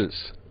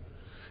services.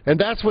 And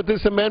that's what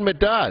this amendment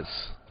does.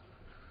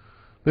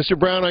 Mr.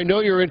 Brown, I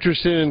know you're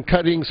interested in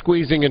cutting,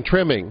 squeezing, and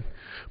trimming,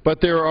 but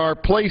there are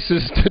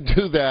places to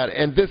do that,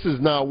 and this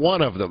is not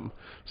one of them.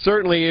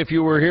 Certainly, if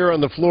you were here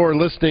on the floor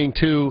listening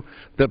to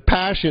the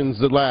passions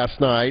last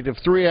night of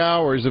 3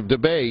 hours of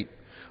debate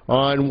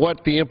on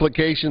what the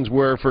implications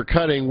were for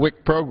cutting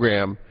WIC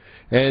program,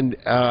 and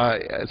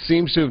it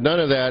seems to have none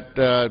of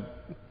that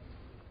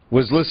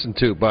was listened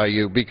to by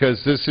you,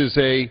 because this is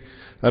a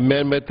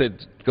amendment that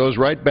goes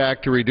right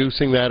back to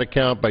reducing that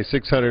account by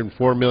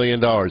 $604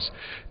 million.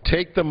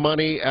 Take the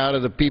money out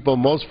of the people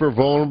most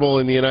vulnerable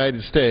in the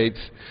United States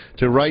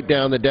to write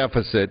down the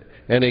deficit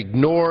and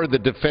ignore the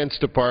Defense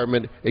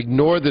Department,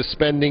 ignore the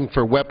spending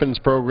for weapons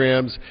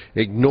programs,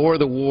 ignore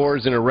the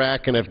wars in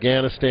Iraq and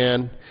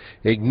Afghanistan,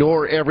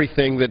 ignore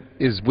everything that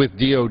is with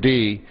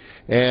DOD,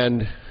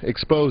 and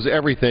expose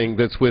everything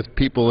that's with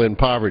people in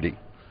poverty.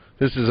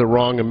 This is a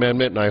wrong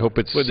amendment, and I hope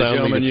it's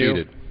soundly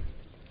defeated.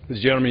 Does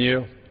the gentleman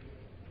yield?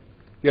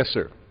 Yes,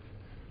 sir.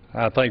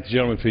 I thank the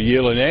gentleman for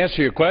yielding. To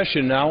answer your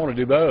question, I want to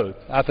do both.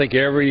 I think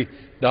every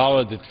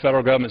dollar that the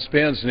federal government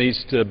spends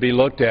needs to be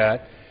looked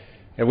at,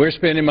 and we're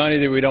spending money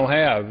that we don't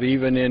have,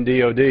 even in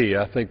DOD.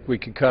 I think we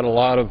could cut a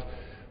lot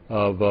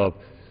of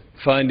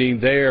funding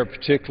there,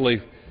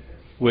 particularly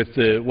with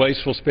the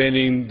wasteful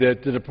spending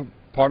that the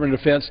Department of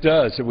Defense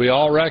does, that we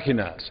all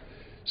recognize.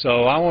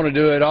 So I want to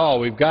do it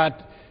all.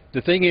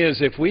 The thing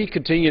is, if we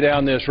continue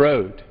down this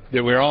road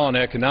that we're on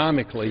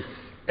economically,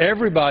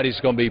 everybody's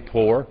going to be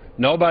poor.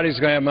 Nobody's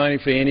going to have money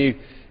for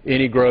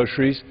any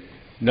groceries.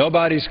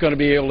 Nobody's going to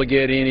be able to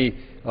get any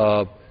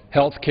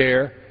health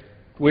care.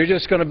 We're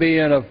just going to be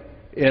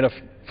in a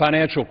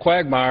financial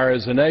quagmire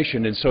as a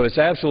nation. And so it's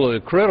absolutely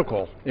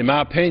critical, in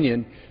my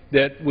opinion,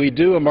 that we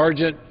do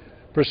emergent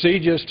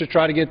procedures to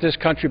try to get this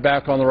country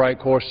back on the right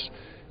course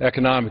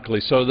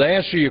economically. So to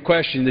answer your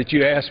question that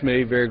you asked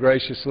me very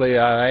graciously,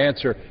 I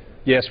answer,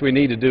 yes, we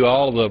need to do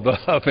all of the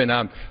above, and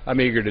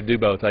I'm eager to do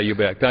both. I yield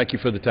back. Thank you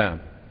for the time.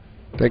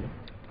 It's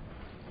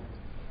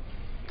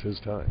his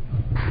time.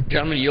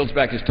 Gentleman yields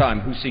back his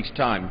time. Who seeks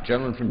time?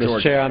 Gentleman from Georgia.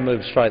 Mr. Chair, I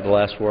move to strike the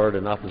last word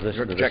in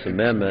opposition to this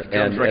amendment.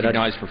 And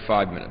recognized for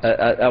 5 minutes.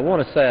 I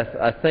want to say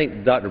I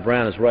think Dr.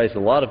 Brown has raised a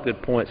lot of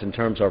good points in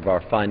terms of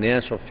our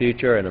financial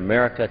future in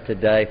America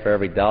today. For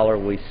every dollar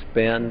we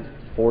spend,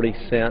 40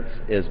 cents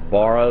is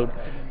borrowed.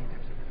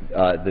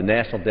 The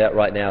national debt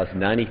right now is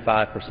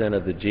 95%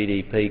 of the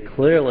GDP.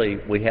 Clearly,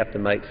 we have to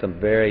make some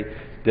very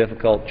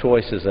difficult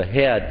choices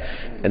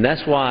ahead, and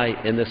that's why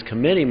in this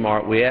committee,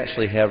 Mark, we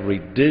actually have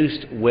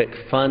reduced WIC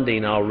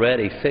funding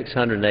already,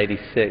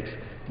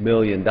 $686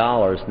 million.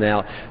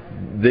 Now,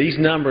 these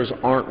numbers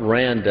aren't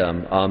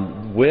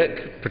random.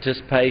 WIC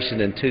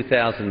participation in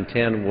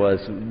 2010 was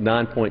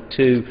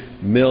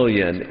 $9.2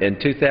 million. In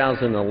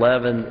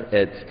 2011,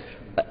 it's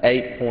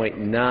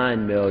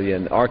 $8.9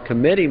 million. Our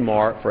committee,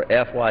 Mark, for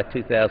FY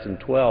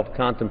 2012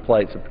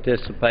 contemplates a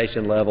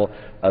participation level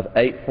of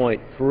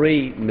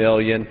 $8.3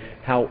 million.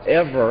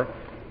 However,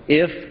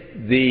 if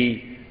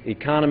the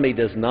economy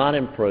does not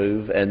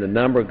improve and the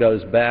number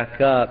goes back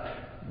up,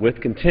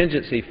 with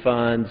contingency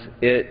funds,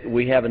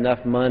 we have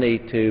enough money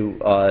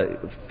to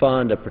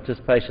fund a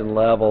participation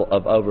level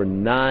of over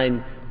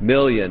 $9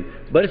 million.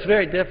 But it's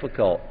very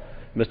difficult.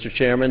 Mr.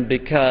 Chairman,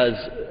 because,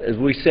 as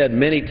we said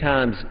many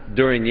times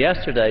during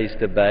yesterday's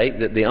debate,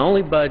 that the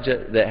only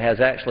budget that has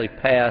actually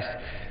passed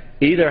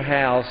either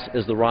House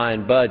is the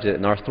Ryan budget,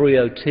 and our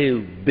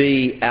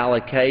 302B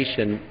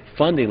allocation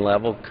funding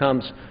level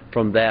comes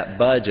from that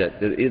budget.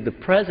 The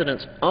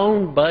President's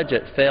own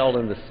budget failed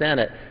in the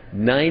Senate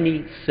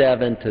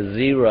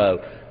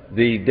 97-0.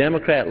 The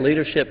Democrat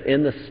leadership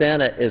in the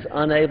Senate is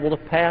unable to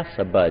pass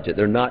a budget.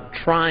 They're not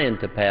trying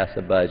to pass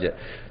a budget.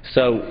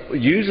 So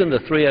using the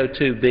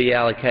 302B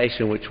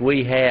allocation, which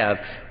we have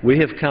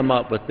come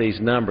up with these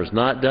numbers,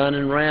 not done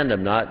in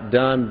random, not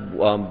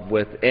done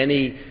with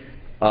any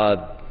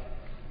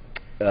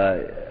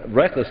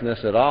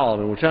recklessness at all. I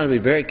mean, we're trying to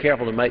be very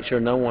careful to make sure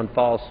no one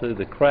falls through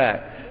the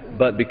crack.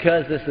 But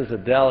because this is a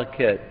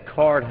delicate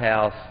card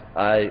house,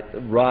 I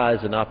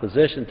rise in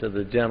opposition to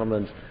the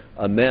gentleman's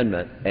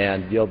amendment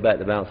and yield back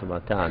the balance of my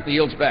time. He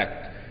yields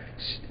back.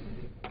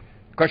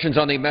 Questions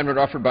on the amendment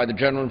offered by the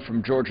gentleman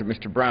from Georgia,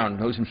 Mr. Brown.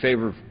 Those in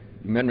favor of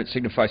the amendment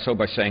signify so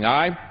by saying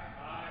aye.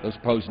 Aye. Those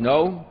opposed,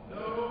 no.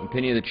 In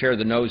opinion of the chair,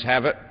 the noes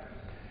have it.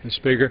 Mr.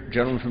 Speaker.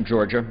 Gentleman from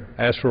Georgia.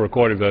 Ask for a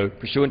recorded vote.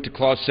 Pursuant to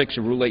Clause 6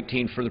 of Rule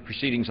 18, further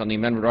proceedings on the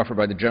amendment offered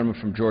by the gentleman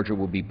from Georgia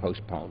will be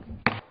postponed.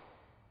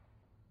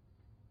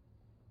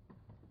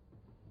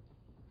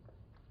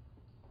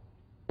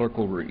 Clerk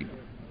will read.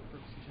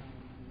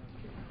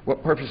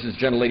 What purpose does the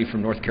gentlelady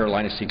from North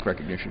Carolina seek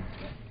recognition?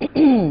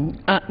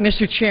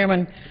 Mr.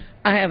 Chairman,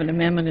 I have an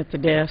amendment at the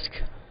desk.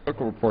 Clerk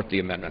will report the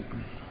amendment.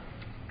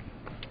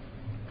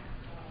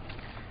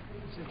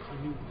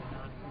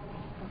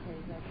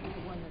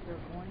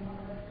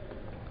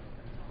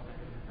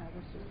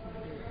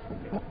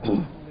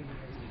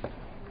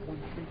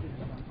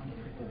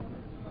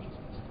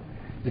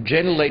 The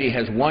gentlelady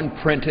has one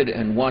printed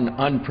and one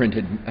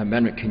unprinted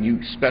amendment. Can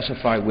you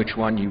specify which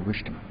one you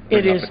wish to bring up?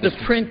 It is the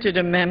printed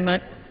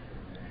amendment.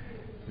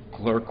 The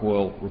clerk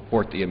will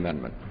report the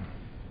amendment.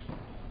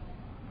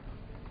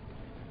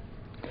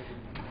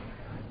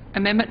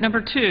 Amendment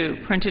number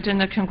 2, printed in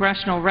the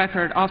congressional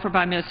record, offered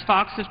by Ms.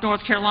 Fox of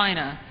North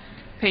Carolina.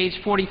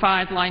 Page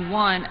 45, line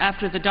 1,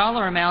 after the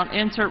dollar amount,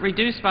 insert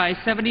reduced by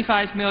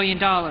 $75 million.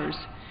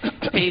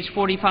 Page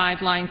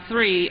 45, line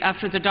 3,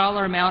 after the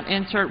dollar amount,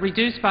 insert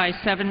reduced by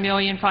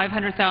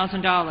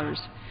 $7,500,000.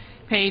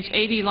 Page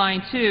 80,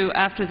 line 2,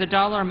 after the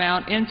dollar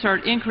amount,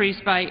 insert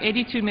increased by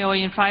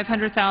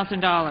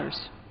 $82,500,000.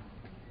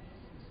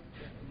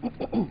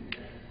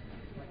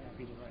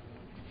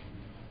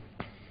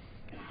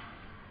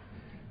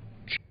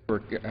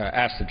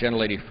 Ask the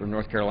gentlelady from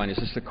North Carolina, is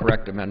this the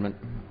correct amendment?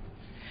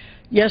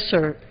 Yes,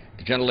 sir.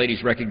 The gentlelady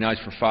is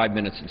recognized for 5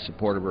 minutes in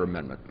support of her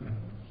amendment.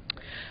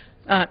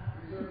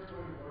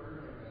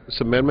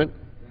 This amendment?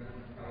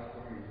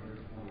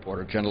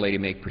 Order. Gentlelady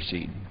may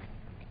proceed.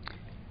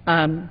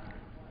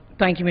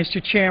 Thank you,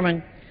 Mr.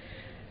 Chairman.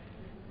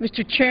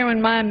 Mr.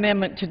 Chairman, my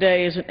amendment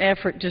today is an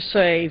effort to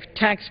save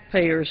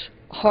taxpayers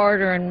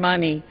hard-earned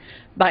money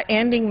by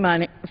ending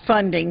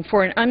funding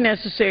for an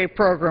unnecessary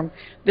program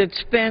that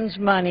spends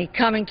money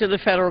coming to the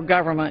federal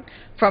government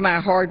from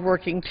our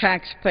hard-working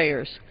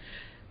taxpayers.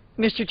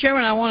 Mr.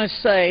 Chairman, I want to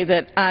say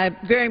that I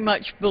very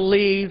much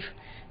believe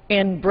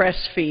in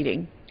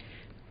breastfeeding.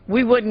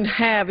 We wouldn't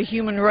have a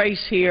human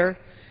race here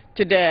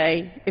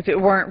today if it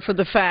weren't for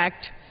the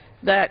fact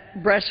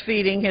that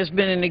breastfeeding has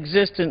been in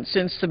existence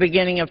since the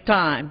beginning of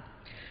time.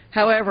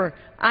 However,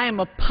 I am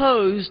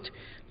opposed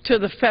to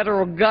the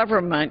federal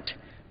government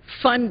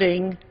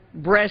funding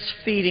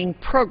breastfeeding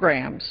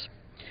programs.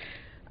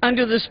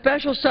 Under the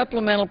Special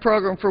Supplemental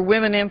Program for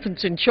Women,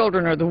 Infants, and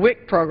Children, or the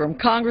WIC program,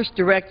 Congress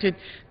directed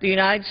the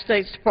United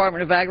States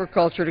Department of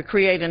Agriculture to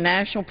create a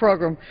national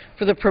program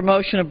for the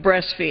promotion of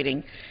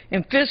breastfeeding.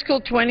 In fiscal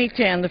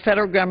 2010, the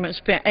federal government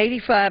spent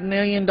 $85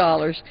 million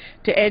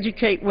to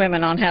educate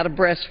women on how to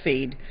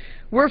breastfeed.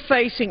 We're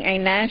facing a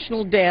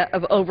national debt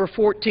of over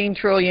 $14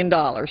 trillion.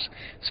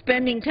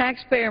 Spending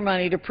taxpayer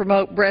money to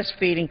promote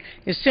breastfeeding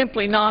is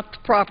simply not the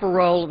proper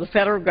role of the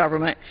federal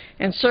government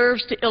and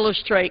serves to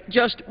illustrate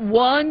just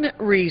one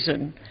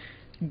reason,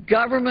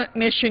 government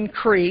mission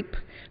creep,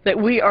 that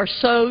we are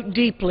so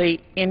deeply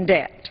in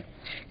debt.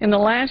 In the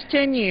last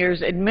 10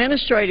 years,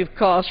 administrative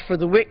costs for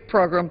the WIC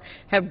program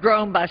have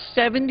grown by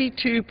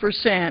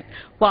 72%,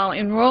 while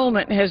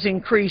enrollment has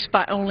increased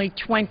by only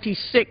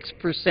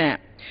 26%.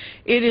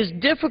 It is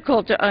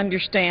difficult to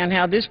understand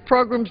how this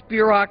program's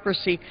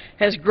bureaucracy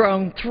has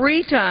grown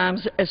 3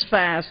 times as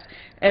fast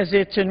as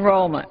its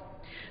enrollment.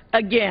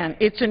 Again,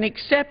 it's an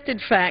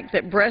accepted fact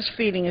that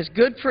breastfeeding is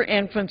good for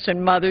infants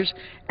and mothers,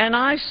 and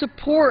I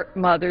support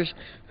mothers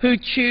who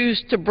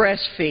choose to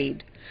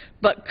breastfeed.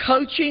 But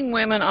coaching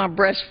women on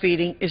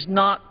breastfeeding is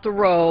not the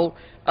role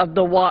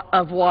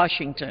of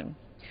Washington.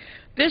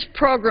 This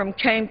program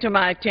came to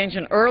my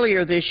attention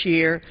earlier this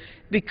year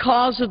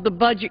because of the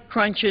budget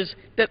crunches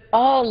that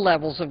all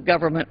levels of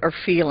government are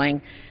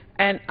feeling.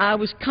 And I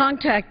was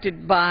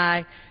contacted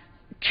by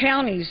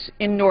counties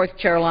in North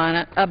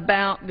Carolina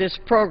about this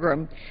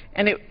program,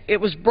 and it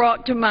was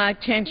brought to my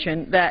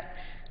attention that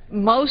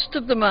most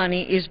of the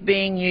money is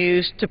being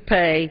used to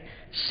pay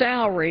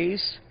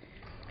salaries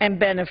and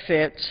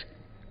benefits,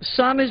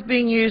 some is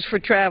being used for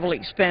travel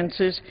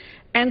expenses,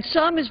 and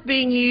some is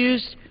being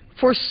used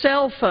for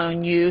cell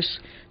phone use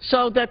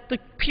so that the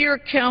peer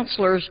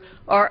counselors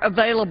are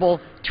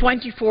available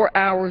 24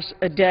 hours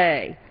a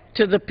day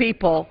to the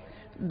people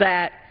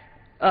that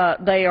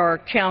they are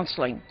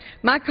counseling.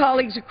 My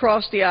colleagues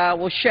across the aisle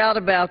will shout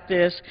about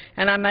this,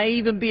 and I may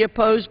even be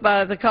opposed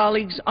by the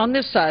colleagues on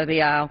this side of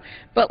the aisle.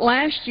 But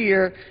last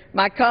year,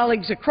 my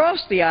colleagues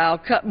across the aisle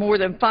cut more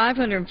than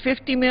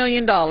 $550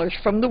 million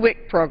from the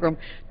WIC program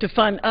to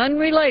fund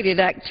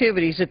unrelated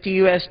activities at the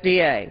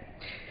USDA.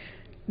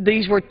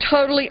 These were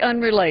totally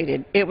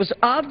unrelated. It was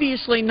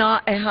obviously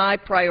not a high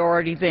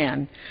priority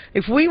then.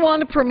 If we want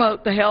to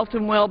promote the health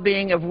and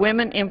well-being of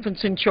women,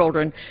 infants, and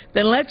children,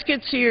 then let's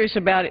get serious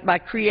about it by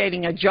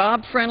creating a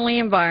job-friendly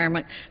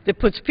environment that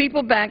puts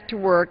people back to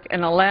work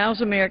and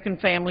allows American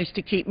families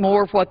to keep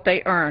more of what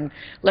they earn.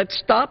 Let's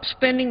stop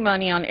spending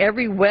money on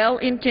every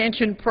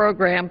well-intentioned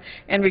program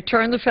and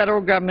return the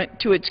federal government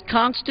to its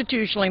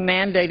constitutionally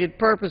mandated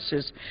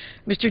purposes.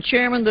 Mr.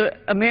 Chairman, the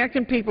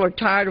American people are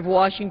tired of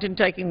Washington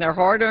taking their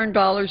hard-earned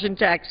dollars in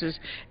taxes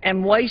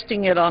and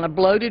wasting it on a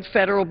bloated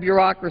federal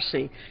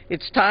bureaucracy.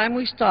 It's time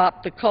we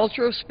stop the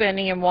culture of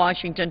spending in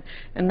Washington,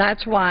 and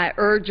that's why I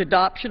urge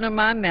adoption of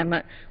my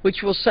amendment,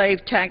 which will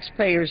save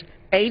taxpayers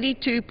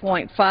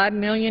 $82.5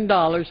 million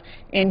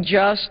in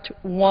just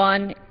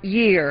 1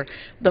 year.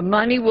 The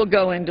money will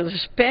go into the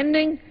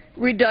spending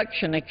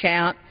reduction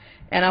account.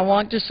 And I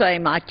want to say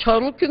my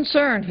total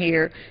concern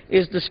here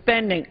is the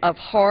spending of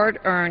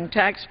hard-earned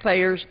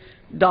taxpayers'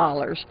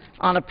 dollars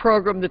on a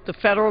program that the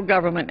federal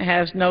government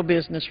has no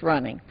business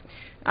running.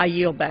 I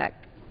yield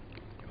back.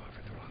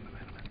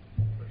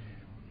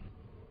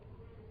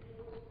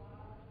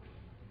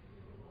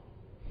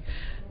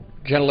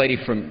 Gentlelady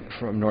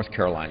from North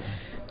Carolina.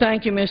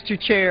 Thank you, Mr.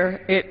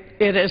 Chair.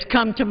 It has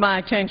come to my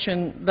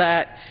attention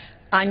that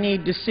I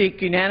need to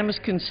seek unanimous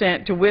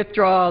consent to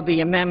withdraw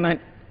the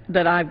amendment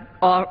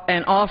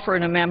and offer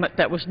an amendment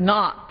that was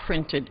not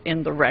printed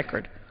in the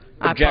record.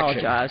 Objection. I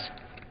apologize.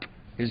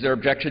 Is there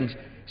objection?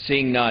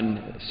 Seeing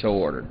none, so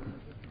ordered.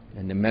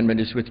 And the amendment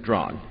is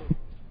withdrawn.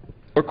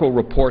 Clerk will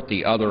report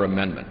the other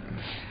amendment.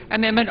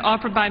 Amendment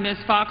offered by Ms.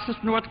 Fox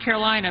of North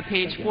Carolina,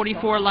 page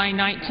 44, line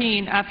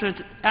 19,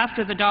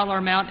 after the dollar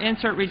amount,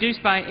 insert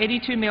reduced by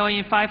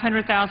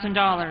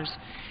 $82,500,000.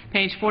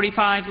 Page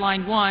 45,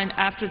 line 1,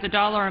 after the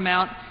dollar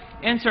amount,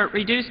 insert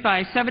reduced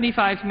by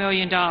 $75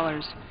 million.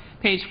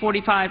 Page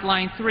 45,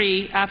 line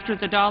 3, after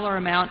the dollar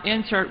amount,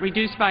 insert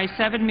reduced by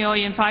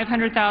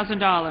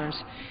 $7,500,000.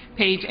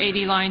 Page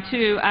 80, line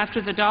 2,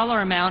 after the dollar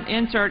amount,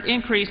 insert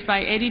increased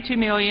by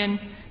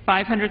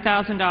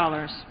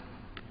 $82,500,000.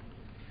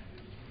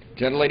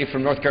 Gentlelady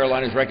from North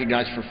Carolina is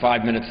recognized for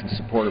 5 minutes in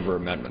support of her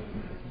amendment.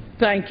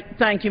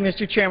 Thank you,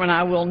 Mr. Chairman.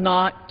 I will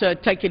not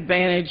take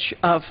advantage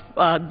of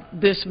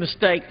this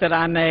mistake that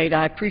I made.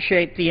 I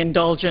appreciate the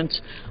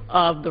indulgence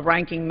of the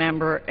ranking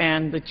member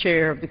and the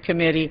chair of the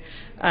committee,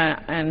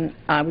 and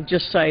I would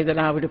just say that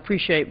I would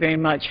appreciate very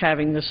much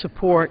having the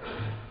support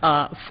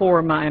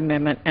for my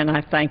amendment, and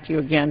I thank you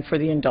again for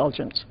the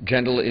indulgence.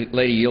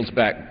 Gentlelady yields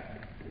back.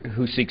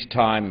 Who seeks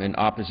time in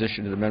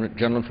opposition to the amendment?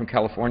 Gentleman from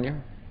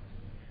California.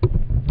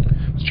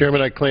 Mr.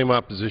 Chairman, I claim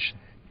opposition.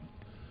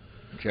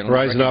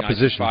 Rise in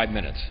opposition. 5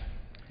 minutes.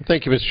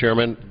 Thank you, Mr.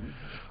 Chairman.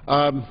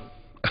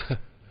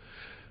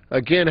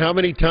 Again, how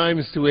many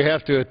times do we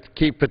have to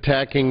keep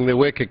attacking the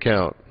WIC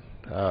account?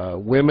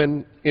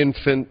 Women,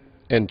 infant,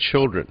 and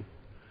children.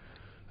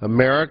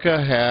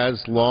 America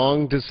has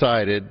long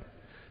decided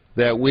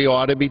that we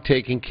ought to be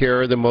taking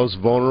care of the most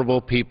vulnerable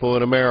people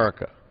in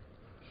America.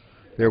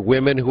 They're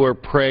women who are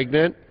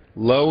pregnant,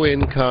 low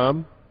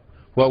income.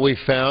 What we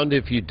found,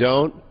 if you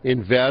don't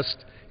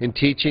invest in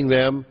teaching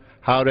them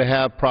how to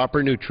have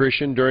proper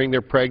nutrition during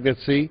their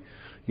pregnancy,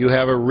 you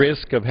have a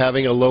risk of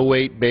having a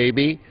low-weight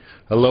baby.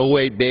 A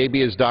low-weight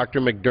baby, as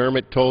Dr.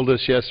 McDermott told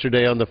us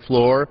yesterday on the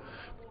floor,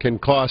 can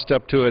cost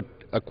up to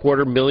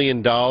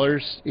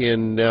 $250,000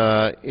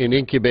 in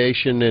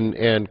incubation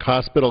and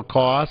hospital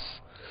costs.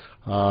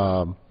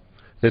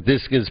 That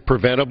this is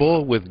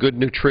preventable with good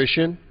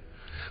nutrition.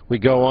 We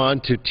go on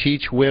to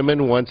teach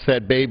women, once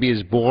that baby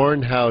is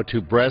born, how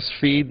to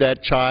breastfeed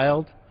that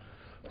child.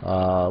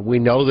 We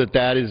know that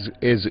that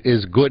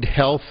is good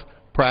health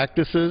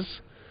practices.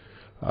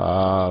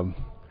 And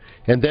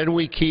then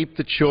we keep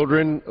the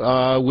children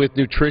with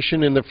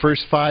nutrition in the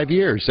first 5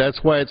 years.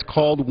 That's why it's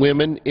called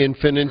Women,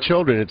 Infant, and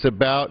Children. It's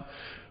about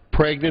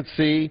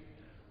pregnancy,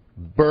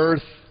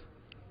 birth,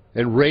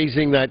 and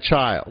raising that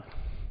child.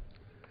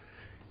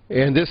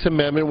 And this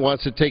amendment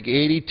wants to take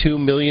 $82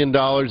 million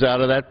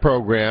out of that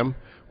program,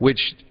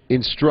 which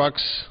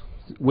instructs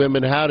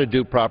women how to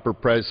do proper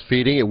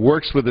breastfeeding. It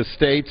works with the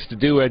states to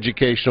do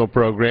educational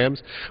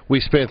programs. We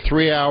spent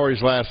 3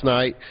 hours last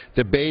night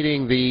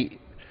debating the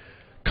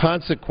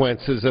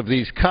consequences of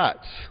these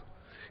cuts.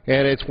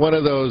 And it's one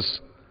of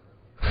those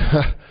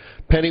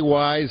penny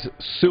wise,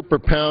 super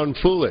pound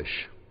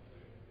foolish.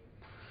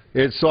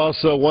 It's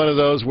also one of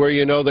those where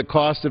you know the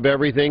cost of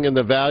everything and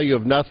the value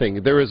of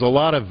nothing. There is a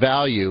lot of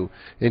value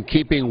in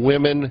keeping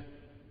women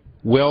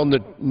well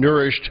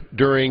nourished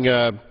during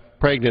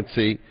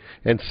pregnancy,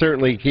 and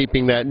certainly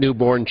keeping that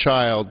newborn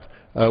child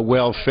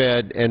well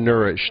fed and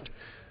nourished.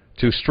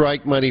 To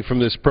strike money from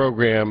this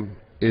program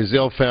is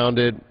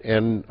ill-founded,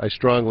 and I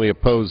strongly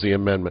oppose the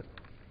amendment.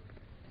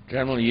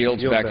 Gentleman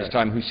yields back his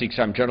time. Who seeks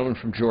time? Gentleman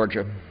from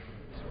Georgia.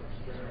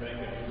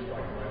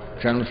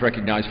 Gentleman is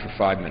recognized for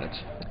 5 minutes.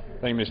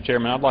 Thank you, Mr.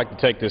 Chairman. I'd like to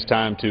take this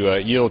time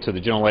to yield to the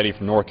gentlelady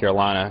from North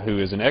Carolina, who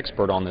is an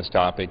expert on this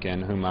topic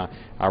and whom I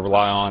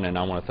rely on, and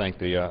I want to thank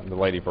the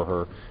lady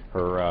for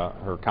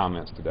her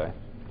comments today.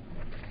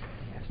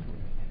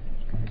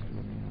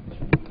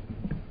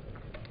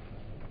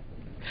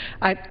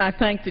 I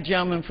thank the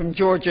gentleman from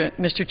Georgia,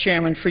 Mr.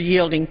 Chairman, for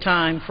yielding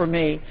time for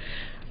me.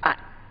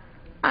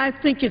 I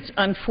think it's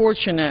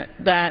unfortunate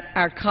that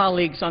our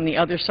colleagues on the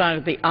other side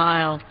of the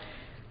aisle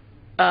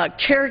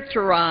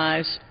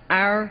characterize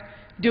our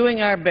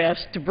doing our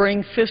best to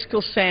bring fiscal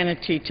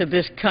sanity to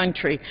this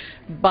country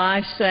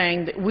by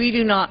saying that we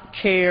do not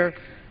care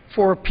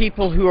for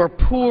people who are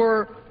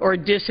poor or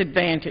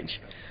disadvantaged.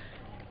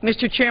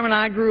 Mr. Chairman,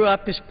 I grew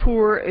up as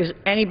poor as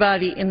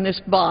anybody in this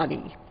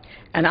body,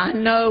 and I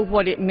know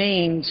what it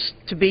means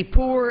to be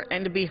poor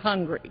and to be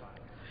hungry.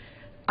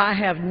 I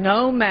have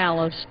no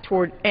malice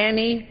toward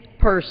any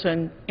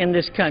person in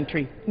this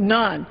country,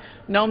 none.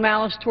 No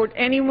malice toward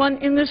anyone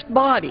in this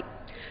body.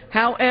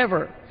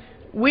 However,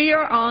 we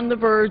are on the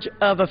verge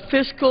of a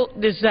fiscal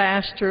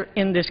disaster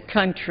in this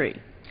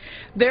country.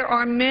 There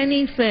are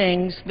many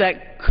things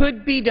that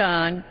could be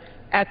done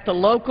at the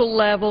local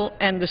level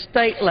and the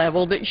state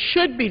level that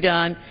should be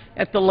done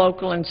at the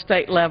local and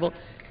state level,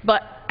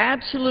 but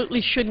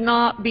absolutely should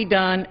not be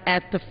done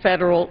at the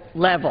federal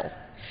level.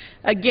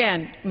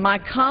 Again, my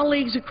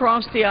colleagues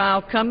across the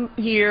aisle come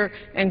here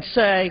and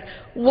say,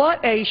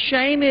 what a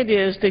shame it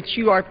is that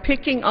you are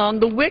picking on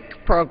the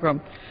WIC program.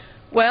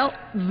 Well,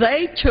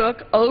 they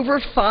took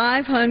over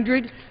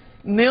 $500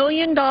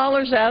 million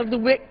out of the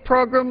WIC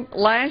program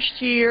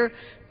last year,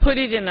 put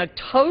it in a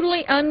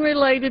totally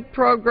unrelated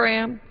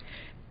program,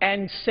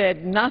 and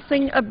said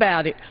nothing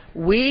about it.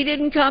 We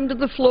didn't come to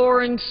the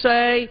floor and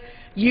say,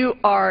 you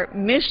are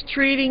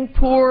mistreating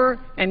poor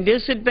and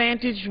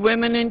disadvantaged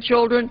women and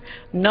children.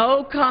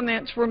 No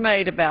comments were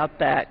made about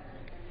that.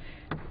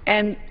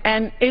 And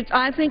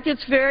I think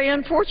it's very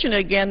unfortunate,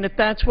 again, that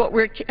that's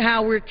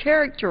how we're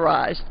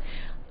characterized.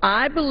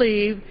 I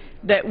believe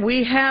that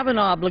we have an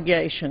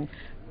obligation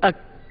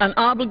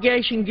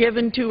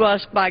given to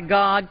us by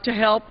God to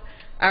help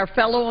our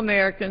fellow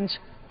Americans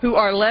who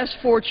are less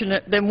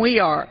fortunate than we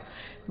are.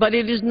 But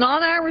it is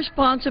not our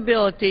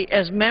responsibility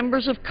as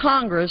members of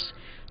Congress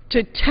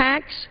to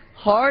tax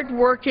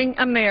hard-working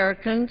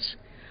Americans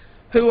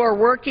who are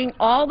working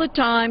all the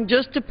time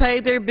just to pay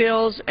their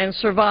bills and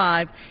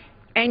survive,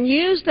 and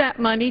use that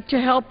money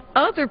to help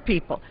other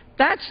people.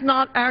 That's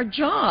not our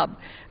job.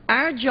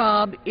 Our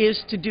job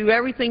is to do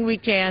everything we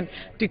can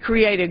to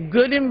create a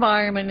good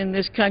environment in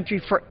this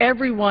country for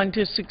everyone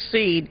to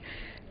succeed,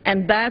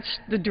 and that's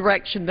the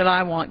direction that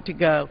I want to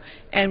go.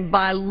 And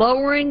by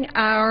lowering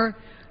our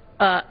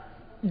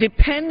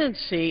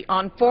dependency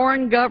on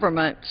foreign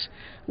governments,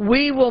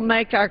 we will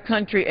make our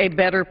country a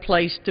better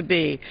place to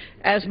be.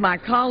 As my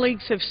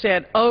colleagues have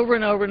said over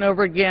and over and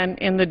over again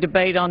in the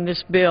debate on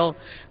this bill,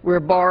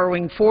 we're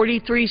borrowing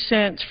 43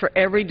 cents for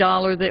every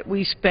dollar that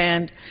we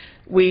spend.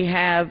 We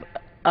have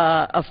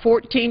a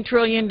 $14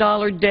 trillion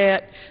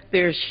debt.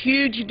 There's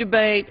huge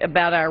debate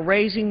about our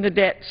raising the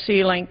debt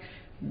ceiling.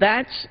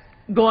 That's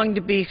going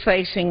to be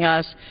facing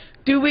us.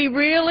 Do we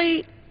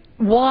really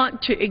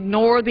want to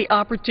ignore the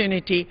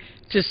opportunity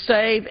to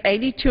save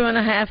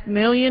 $82.5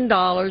 million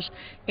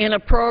in a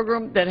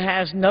program that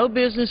has no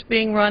business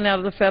being run out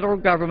of the federal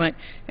government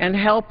and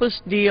help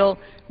us deal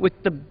with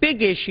the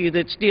big issue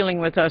that's dealing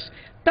with us?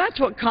 That's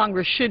what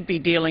Congress should be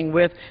dealing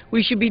with.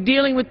 We should be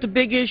dealing with the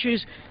big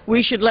issues.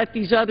 We should let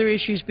these other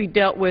issues be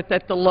dealt with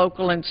at the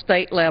local and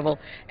state level.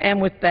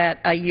 And with that,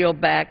 I yield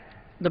back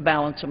the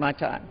balance of my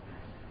time.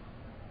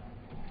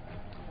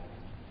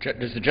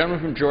 Does the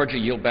gentleman from Georgia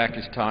yield back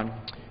his time?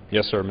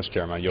 Yes, sir, Mr.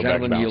 Chairman. I yield back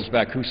the Gentleman balance. yields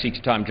back. Who seeks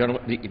time?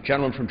 The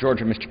gentleman from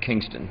Georgia, Mr.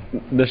 Kingston.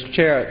 Mr.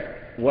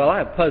 Chair, well,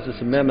 I oppose this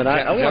amendment.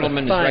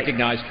 Gentleman is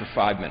recognized for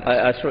 5 minutes.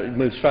 I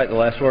move straight to the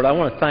last word. I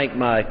want to thank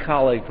my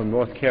colleague from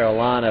North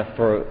Carolina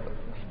for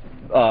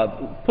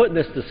putting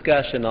this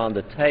discussion on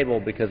the table,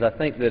 because I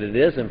think that it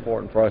is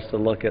important for us to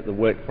look at the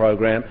WIC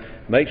program,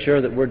 make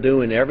sure that we're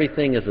doing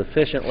everything as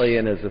efficiently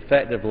and as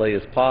effectively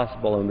as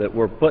possible, and that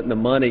we're putting the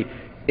money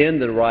in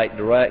the right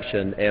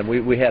direction. And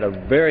we had a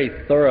very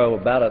thorough,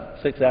 about a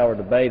 6-hour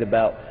debate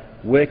about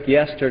WIC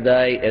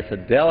yesterday. It's a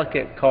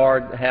delicate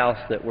card house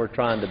that we're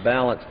trying to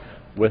balance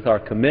with our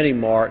committee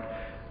mark.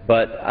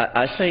 But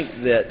I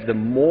think that the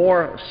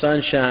more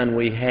sunshine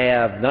we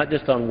have, not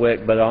just on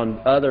WIC, but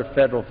on other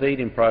federal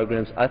feeding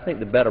programs, I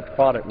think the better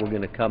product we're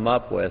going to come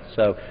up with.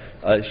 So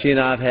she and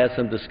I have had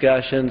some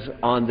discussions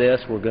on this.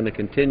 We're going to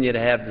continue to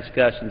have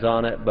discussions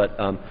on it. But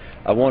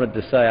I wanted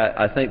to say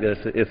I think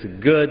that it's a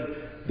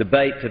good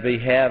debate to be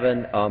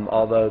having,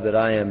 although that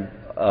I am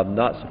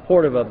not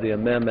supportive of the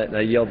amendment, and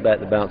I yield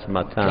back the balance of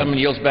my time. Gentleman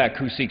yields back.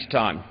 Who seeks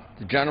time?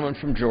 The gentleman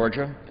from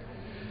Georgia,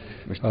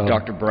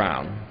 Dr.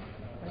 Brown.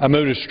 I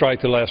move to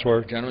strike the last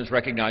word. The gentleman is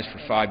recognized for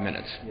 5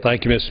 minutes.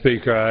 Thank you, Mr.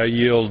 Speaker. I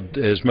yield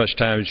as much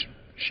time as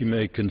she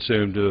may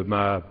consume to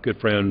my good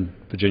friend,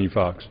 Virginia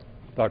Fox.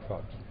 Dr.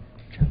 Fox.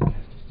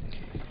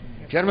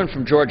 The gentleman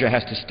from Georgia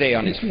has to stay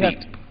on his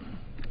feet.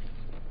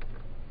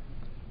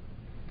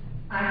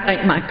 I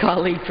thank my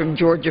colleague from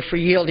Georgia for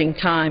yielding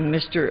time,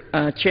 Mr.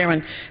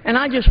 Chairman. And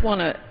I just want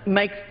to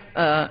make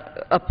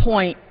a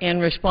point in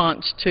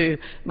response to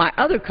my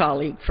other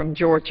colleague from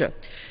Georgia.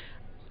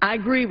 I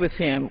agree with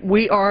him.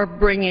 We are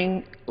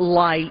bringing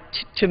light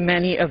to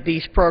many of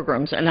these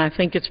programs, and I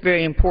think it's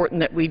very important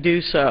that we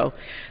do so.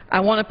 I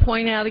want to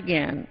point out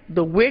again,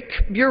 the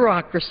WIC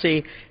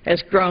bureaucracy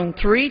has grown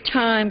 3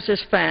 times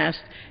as fast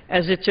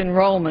as its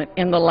enrollment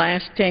in the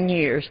last 10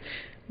 years.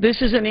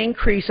 This is an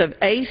increase of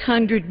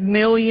 $800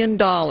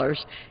 million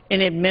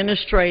in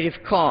administrative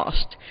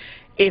cost.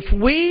 If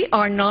we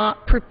are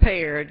not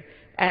prepared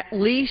at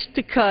least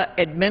to cut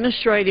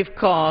administrative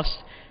costs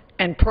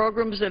and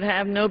programs that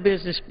have no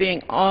business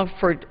being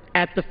offered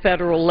at the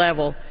federal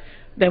level,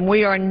 then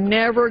we are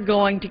never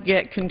going to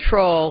get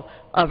control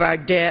of our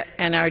debt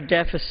and our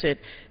deficit.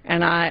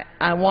 And I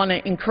want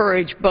to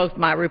encourage both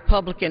my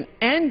Republican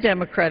and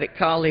Democratic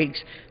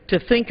colleagues to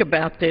think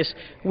about this.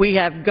 We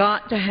have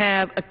got to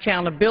have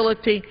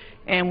accountability,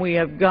 and we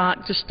have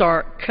got to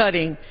start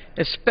cutting,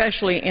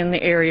 especially in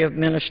the area of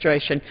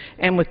administration.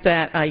 And with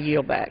that, I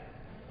yield back.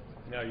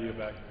 Now yield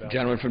back. The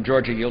gentleman from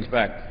Georgia yields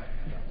back.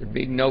 There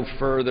being no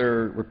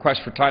further requests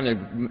for time, the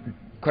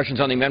questions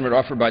on the amendment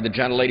offered by the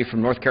gentlelady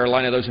from North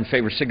Carolina. Those in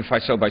favor signify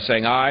so by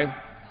saying aye. Aye.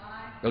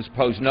 Those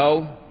opposed,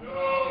 no.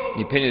 No.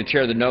 In the opinion of the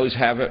chair, the noes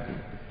have it.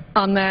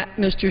 On that,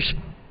 Mr.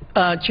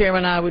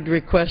 Chairman, I would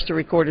request a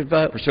recorded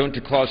vote. Pursuant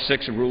to Clause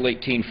 6 of Rule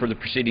 18, further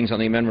proceedings on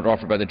the amendment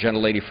offered by the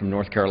gentlelady from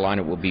North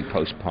Carolina will be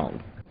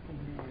postponed.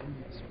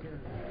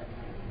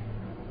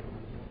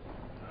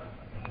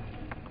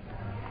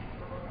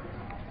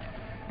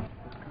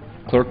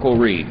 Clerk will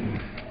read.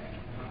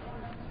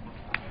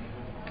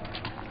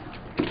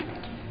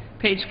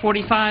 Page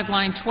 45,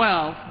 line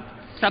 12,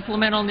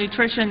 Supplemental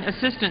Nutrition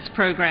Assistance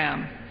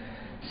Program,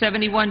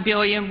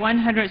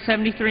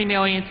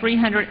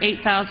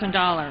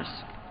 $71,173,308,000.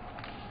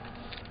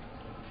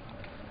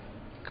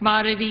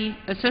 Commodity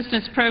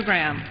Assistance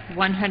Program,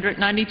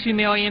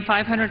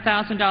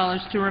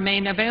 $192,500,000 to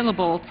remain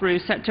available through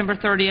September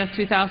 30th,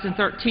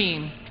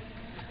 2013.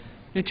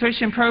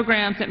 Nutrition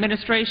Programs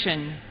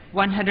Administration,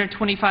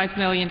 $125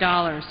 million.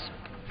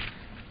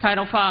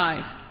 Title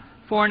V,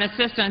 Foreign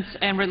Assistance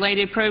and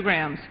Related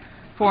Programs,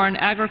 Foreign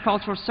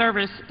Agricultural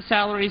Service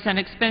Salaries and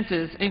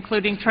Expenses,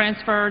 including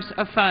transfers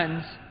of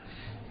funds,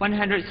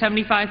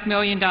 $175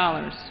 million.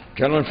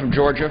 Gentleman from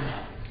Georgia.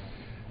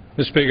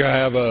 Mr. Speaker, I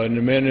have an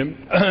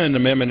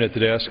amendment at the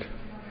desk.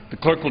 The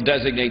clerk will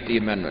designate the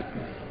amendment.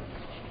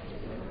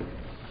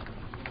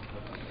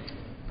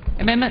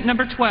 Amendment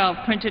number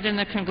 12, printed in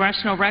the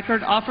Congressional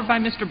Record, offered by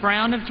Mr.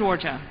 Brown of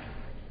Georgia.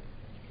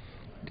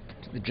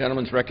 The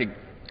gentleman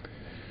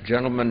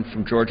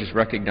from Georgia is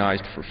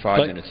recognized for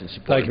 5 minutes in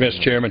support. Thank you,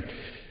 Mr. Chairman.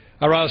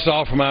 I rise to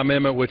offer my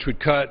amendment, which would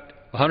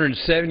cut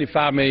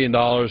 $175 million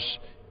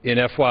in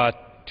FY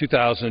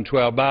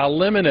 2012 by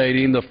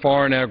eliminating the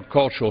Foreign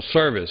Agricultural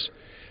Service.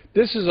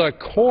 This is a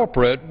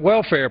corporate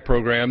welfare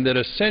program that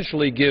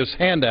essentially gives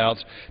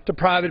handouts to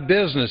private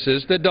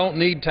businesses that don't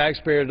need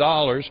taxpayer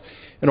dollars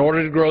in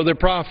order to grow their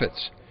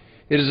profits.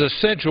 It is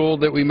essential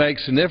that we make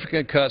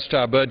significant cuts to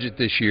our budget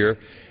this year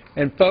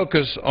and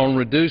focus on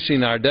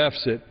reducing our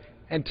deficit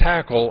and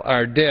tackle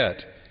our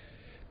debt.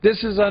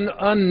 This is an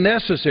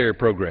unnecessary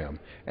program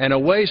and a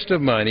waste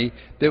of money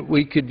that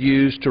we could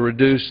use to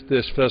reduce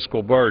this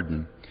fiscal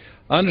burden.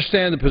 I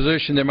understand the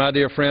position that my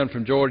dear friend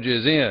from Georgia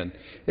is in.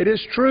 It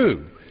is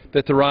true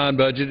that the Ryan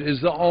budget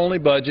is the only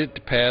budget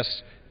to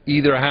pass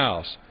either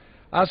house.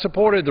 I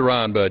supported the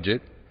Ryan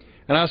budget,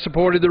 and I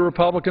supported the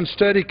Republican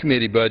Study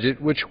Committee budget,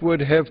 which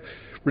would have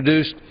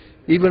reduced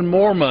even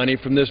more money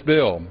from this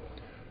bill.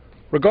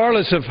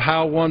 Regardless of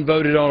how one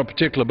voted on a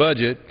particular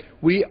budget,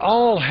 we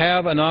all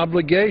have an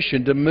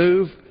obligation to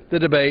move the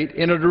debate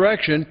in a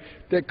direction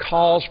that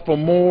calls for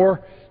more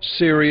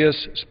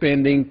serious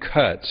spending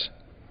cuts.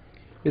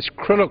 It's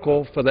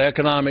critical for the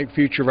economic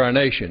future of our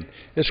nation.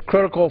 It's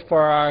critical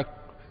for our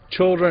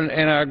children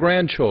and our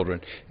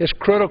grandchildren. It's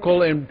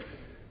critical in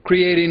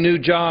creating new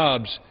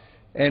jobs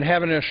and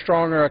having a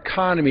stronger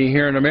economy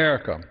here in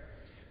America.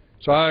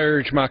 So I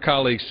urge my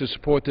colleagues to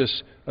support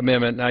this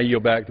amendment, and I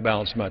yield back the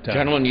balance of my time.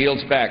 Gentleman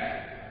yields back.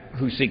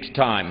 Who seeks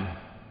time?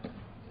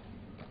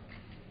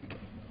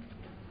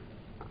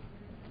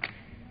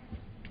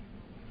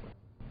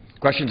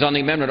 Questions on the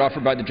amendment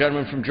offered by the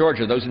gentleman from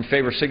Georgia. Those in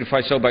favor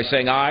signify so by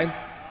saying aye.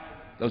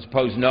 Those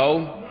opposed,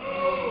 no.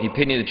 The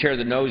opinion of the chair,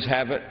 the noes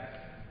have it.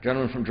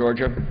 Gentleman from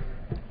Georgia.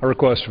 I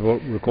request a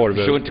recorded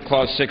vote. Pursuant to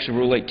Clause 6 of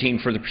Rule 18,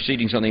 further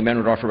proceedings on the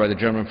amendment offered by the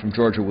gentleman from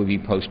Georgia will be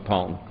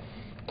postponed.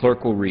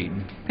 Clerk will read.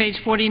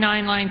 Page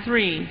 49, line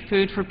 3,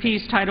 Food for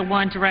Peace, Title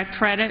I, Direct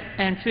Credit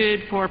and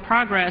Food for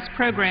Progress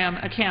Program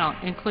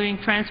account, including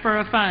transfer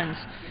of funds,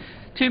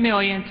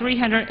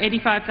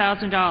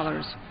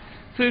 $2,385,000.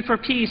 Food for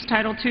Peace,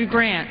 Title II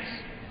grants,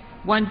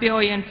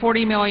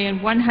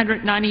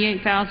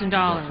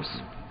 $1,040,198,000.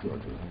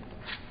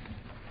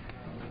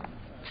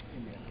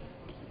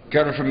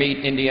 Gentleman from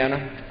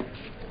Indiana.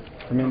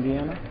 From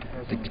Indiana?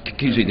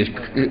 Excuse me.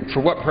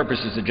 For what purpose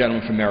does the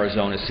gentleman from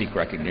Arizona seek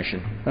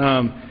recognition?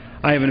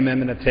 I have an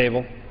amendment at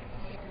table,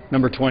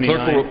 number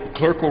 29.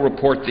 Clerk will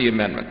report the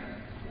amendment.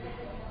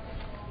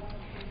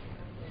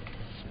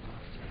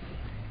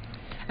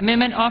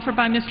 Amendment offered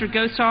by Mr.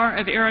 Gosar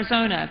of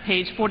Arizona,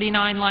 page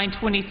 49, line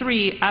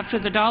 23, after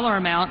the dollar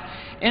amount,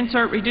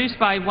 insert reduced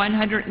by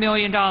 $100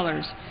 million.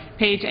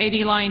 Page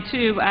 80, line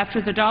 2,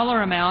 after the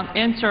dollar amount,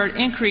 insert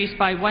increased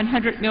by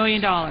 $100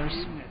 million.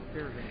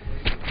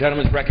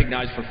 Gentleman is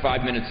recognized for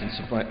 5 minutes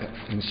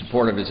in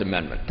support of his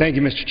amendment. Thank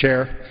you, Mr.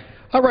 Chair.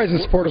 I rise in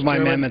support of my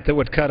amendment that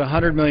would cut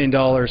 $100 million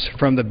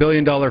from the $1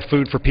 billion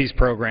Food for Peace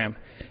program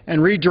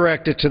and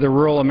redirect it to the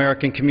rural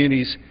American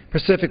communities,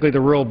 specifically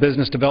the Rural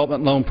Business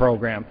Development Loan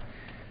Program.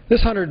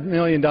 This $100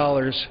 million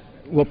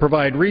will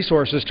provide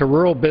resources to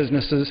rural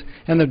businesses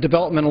and the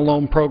developmental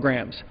loan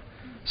programs.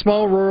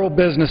 Small rural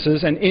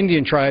businesses and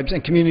Indian tribes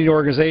and community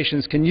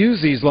organizations can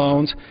use these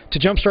loans to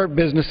jumpstart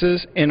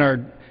businesses in our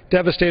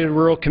devastated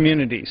rural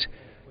communities.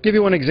 I'll give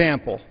you one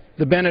example,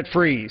 the Bennett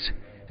Freeze.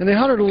 In the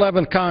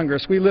 111th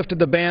Congress, we lifted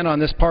the ban on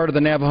this part of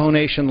the Navajo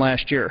Nation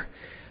last year.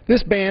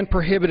 This ban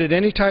prohibited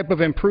any type of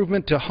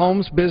improvement to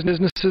homes,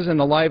 businesses, and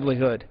the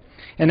livelihood.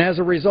 And as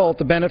a result,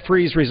 the Bennett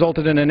Freeze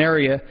resulted in an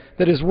area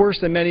that is worse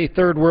than many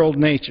third world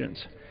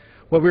nations.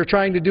 What we're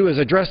trying to do is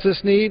address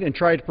this need and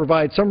try to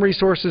provide some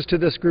resources to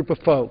this group of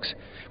folks.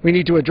 We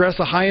need to address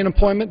the high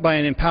unemployment by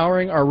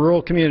empowering our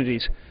rural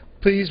communities.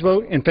 Please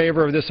vote in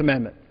favor of this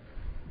amendment.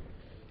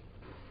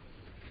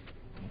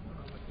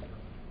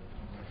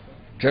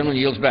 Gentleman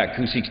yields back.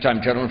 Who seeks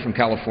time? Gentleman from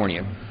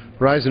California.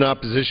 Rise in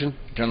opposition.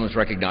 Gentleman is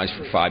recognized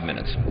for 5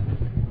 minutes.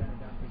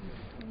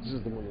 This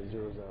is the one that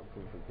zeroes out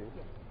Food for Peace.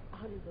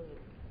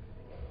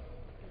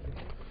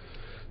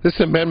 This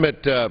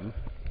amendment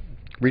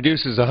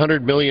reduces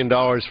 $100 million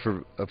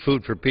for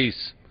Food for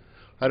Peace.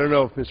 I don't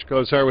know if Mr.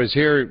 Gosar was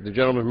here, the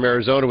gentleman from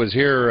Arizona was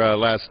here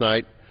last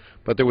night,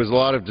 but there was a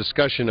lot of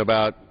discussion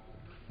about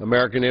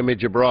American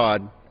image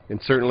abroad, and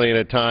certainly in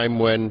a time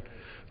when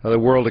the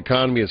world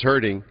economy is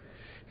hurting.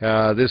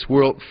 This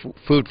World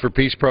Food for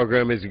Peace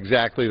program is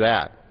exactly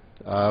that.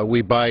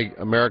 We buy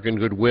American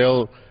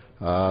goodwill.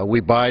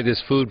 We buy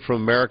this food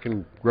from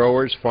American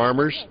growers,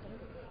 farmers.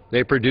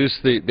 They produce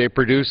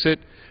it.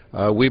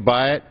 We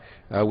buy it.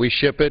 We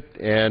ship it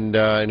and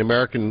in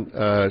American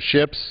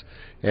ships,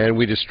 and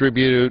we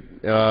distribute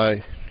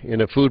it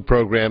in a food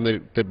program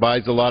that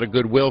buys a lot of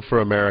goodwill for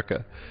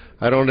America.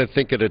 I don't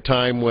think at a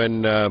time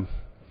when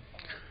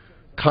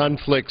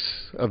conflicts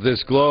of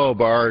this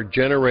globe are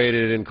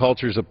generated in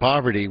cultures of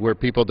poverty where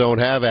people don't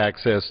have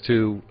access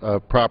to a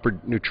proper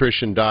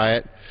nutrition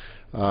diet.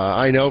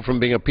 I know from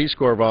being a Peace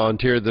Corps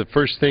volunteer, the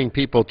first thing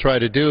people try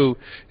to do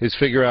is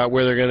figure out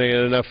where they're going to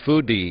get enough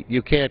food to eat.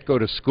 You can't go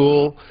to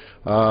school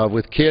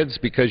with kids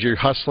because you're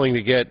hustling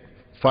to get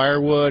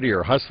firewood,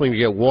 you're hustling to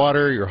get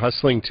water, you're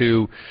hustling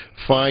to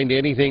find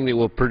anything that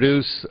will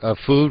produce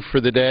food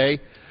for the day.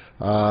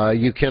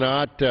 You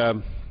cannot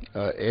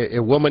a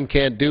woman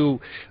can't do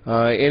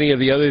any of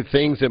the other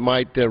things that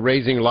might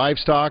raising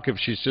livestock if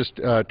she's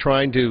just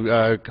trying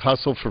to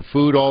hustle for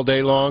food all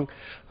day long.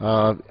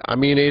 I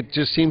mean, it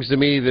just seems to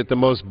me that the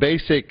most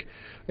basic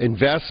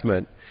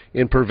investment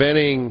in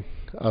preventing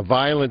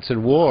violence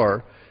and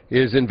war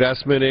is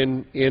investment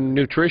in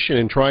nutrition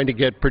and trying to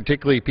get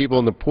particularly people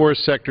in the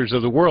poorest sectors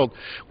of the world.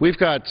 We've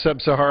got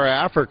sub-Saharan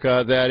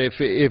Africa that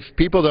if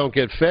people don't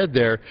get fed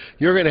there,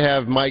 you're going to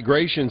have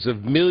migrations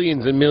of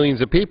millions and millions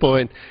of people,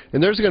 and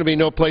there's going to be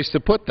no place to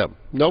put them.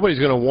 Nobody's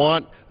going to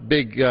want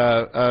big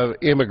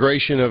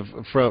immigration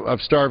of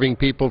starving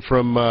people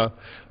from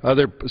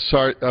other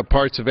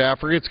parts of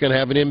Africa. It's going to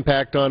have an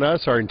impact on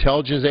us. Our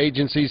intelligence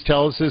agencies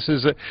tell us this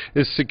is a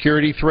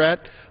security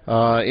threat.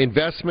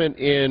 Investment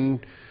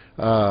in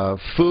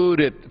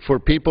food for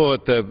people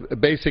at the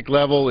basic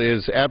level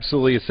is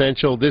absolutely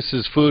essential. This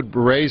is food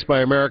raised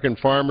by American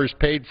farmers,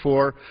 paid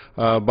for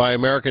by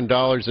American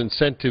dollars, and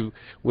sent to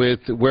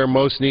where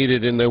most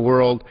needed in the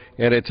world.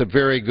 And it's a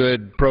very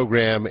good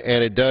program,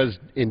 and it does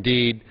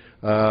indeed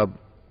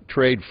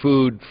trade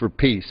food for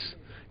peace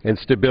and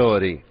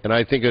stability. And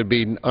I think it would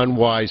be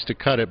unwise to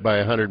cut it by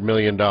 $100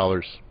 million.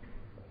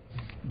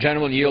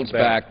 Gentleman yields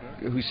back.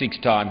 Who seeks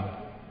time?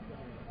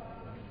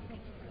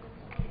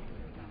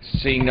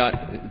 Seeing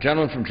none.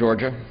 Gentleman from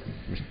Georgia,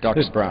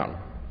 Dr. Brown.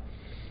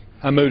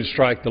 I move to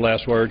strike the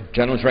last word.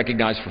 Gentleman is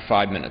recognized for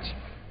 5 minutes.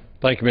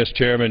 Thank you, Mr.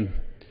 Chairman.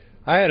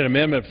 I had an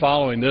amendment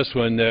following this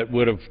one that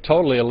would have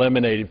totally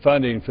eliminated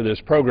funding for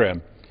this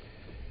program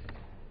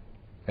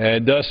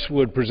and thus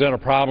would present a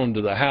problem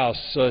to the House.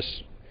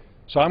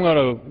 So I'm going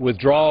to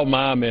withdraw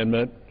my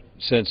amendment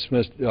since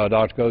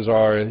Dr.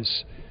 Gosar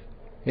has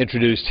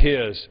introduced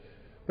his.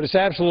 But it's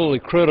absolutely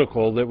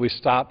critical that we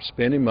stop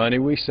spending money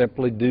we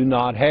simply do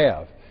not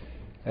have.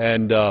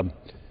 And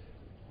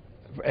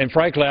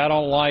frankly, I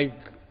don't like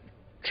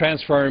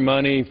transferring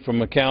money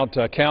from account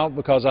to account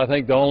because I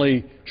think the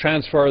only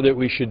transfer that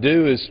we should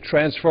do is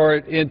transfer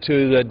it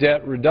into the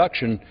debt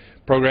reduction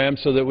program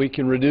so that we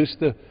can reduce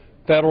the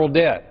federal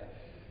debt.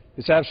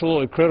 It's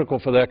absolutely critical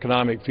for the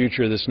economic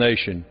future of this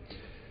nation.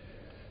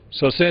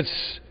 So since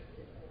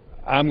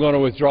I'm going to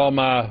withdraw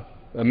my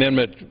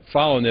amendment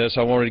following this,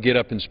 I wanted to get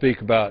up and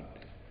speak about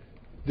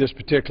this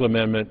particular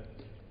amendment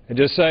and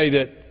just say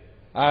that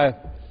I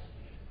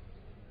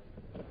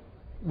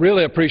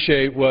really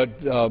appreciate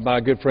what my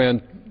good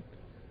friend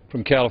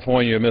from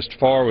California, Mr.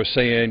 Farr, was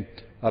saying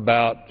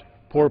about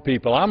poor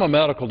people. I'm a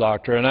medical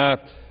doctor, and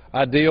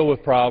I deal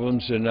with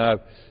problems and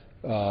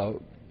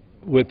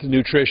with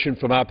nutrition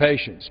for my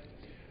patients.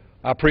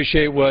 I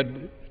appreciate what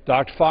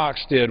Dr.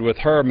 Fox did with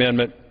her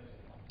amendment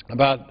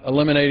about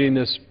eliminating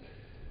this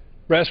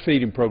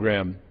breastfeeding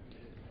program.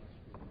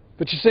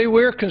 But you see,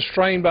 we're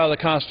constrained by the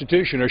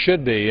Constitution, or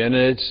should be,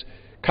 and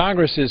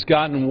Congress has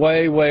gotten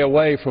way, way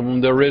away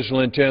from the original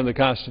intent of the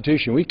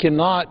Constitution. We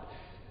cannot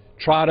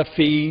try to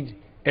feed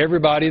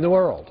everybody in the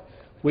world.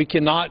 We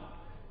cannot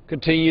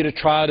continue to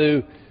try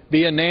to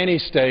be a nanny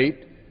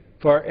state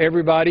for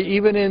everybody,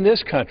 even in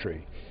this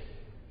country.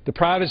 The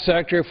private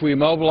sector, if we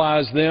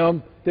mobilize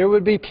them, there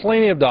would be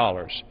plenty of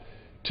dollars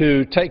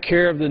to take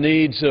care of the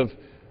needs of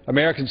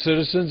American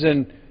citizens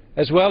and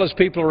as well as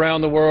people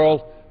around the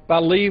world by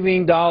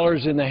leaving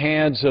dollars in the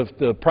hands of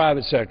the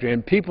private sector,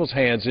 in people's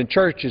hands, in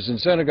churches and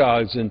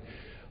synagogues and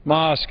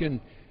mosques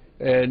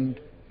and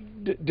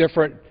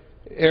different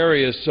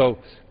areas of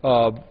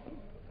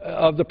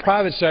the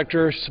private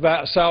sector,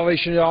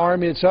 Salvation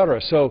Army,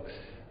 etc. So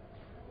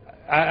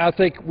I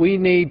think we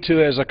need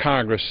to, as a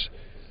Congress,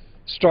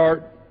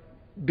 start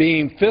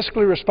being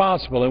fiscally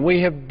responsible, and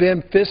we have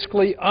been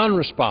fiscally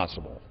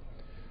unresponsible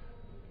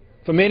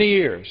for many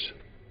years,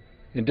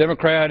 in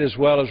Democrat as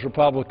well as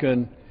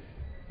Republican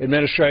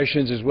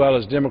administrations, as well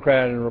as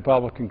Democrat and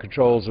Republican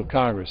controls of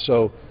Congress.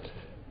 So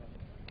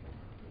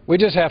we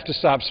just have to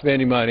stop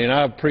spending money, and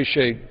I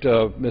appreciate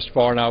Mr.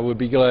 Farr, and I would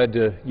be glad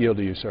to yield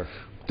to you, sir.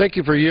 Thank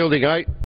you for yielding.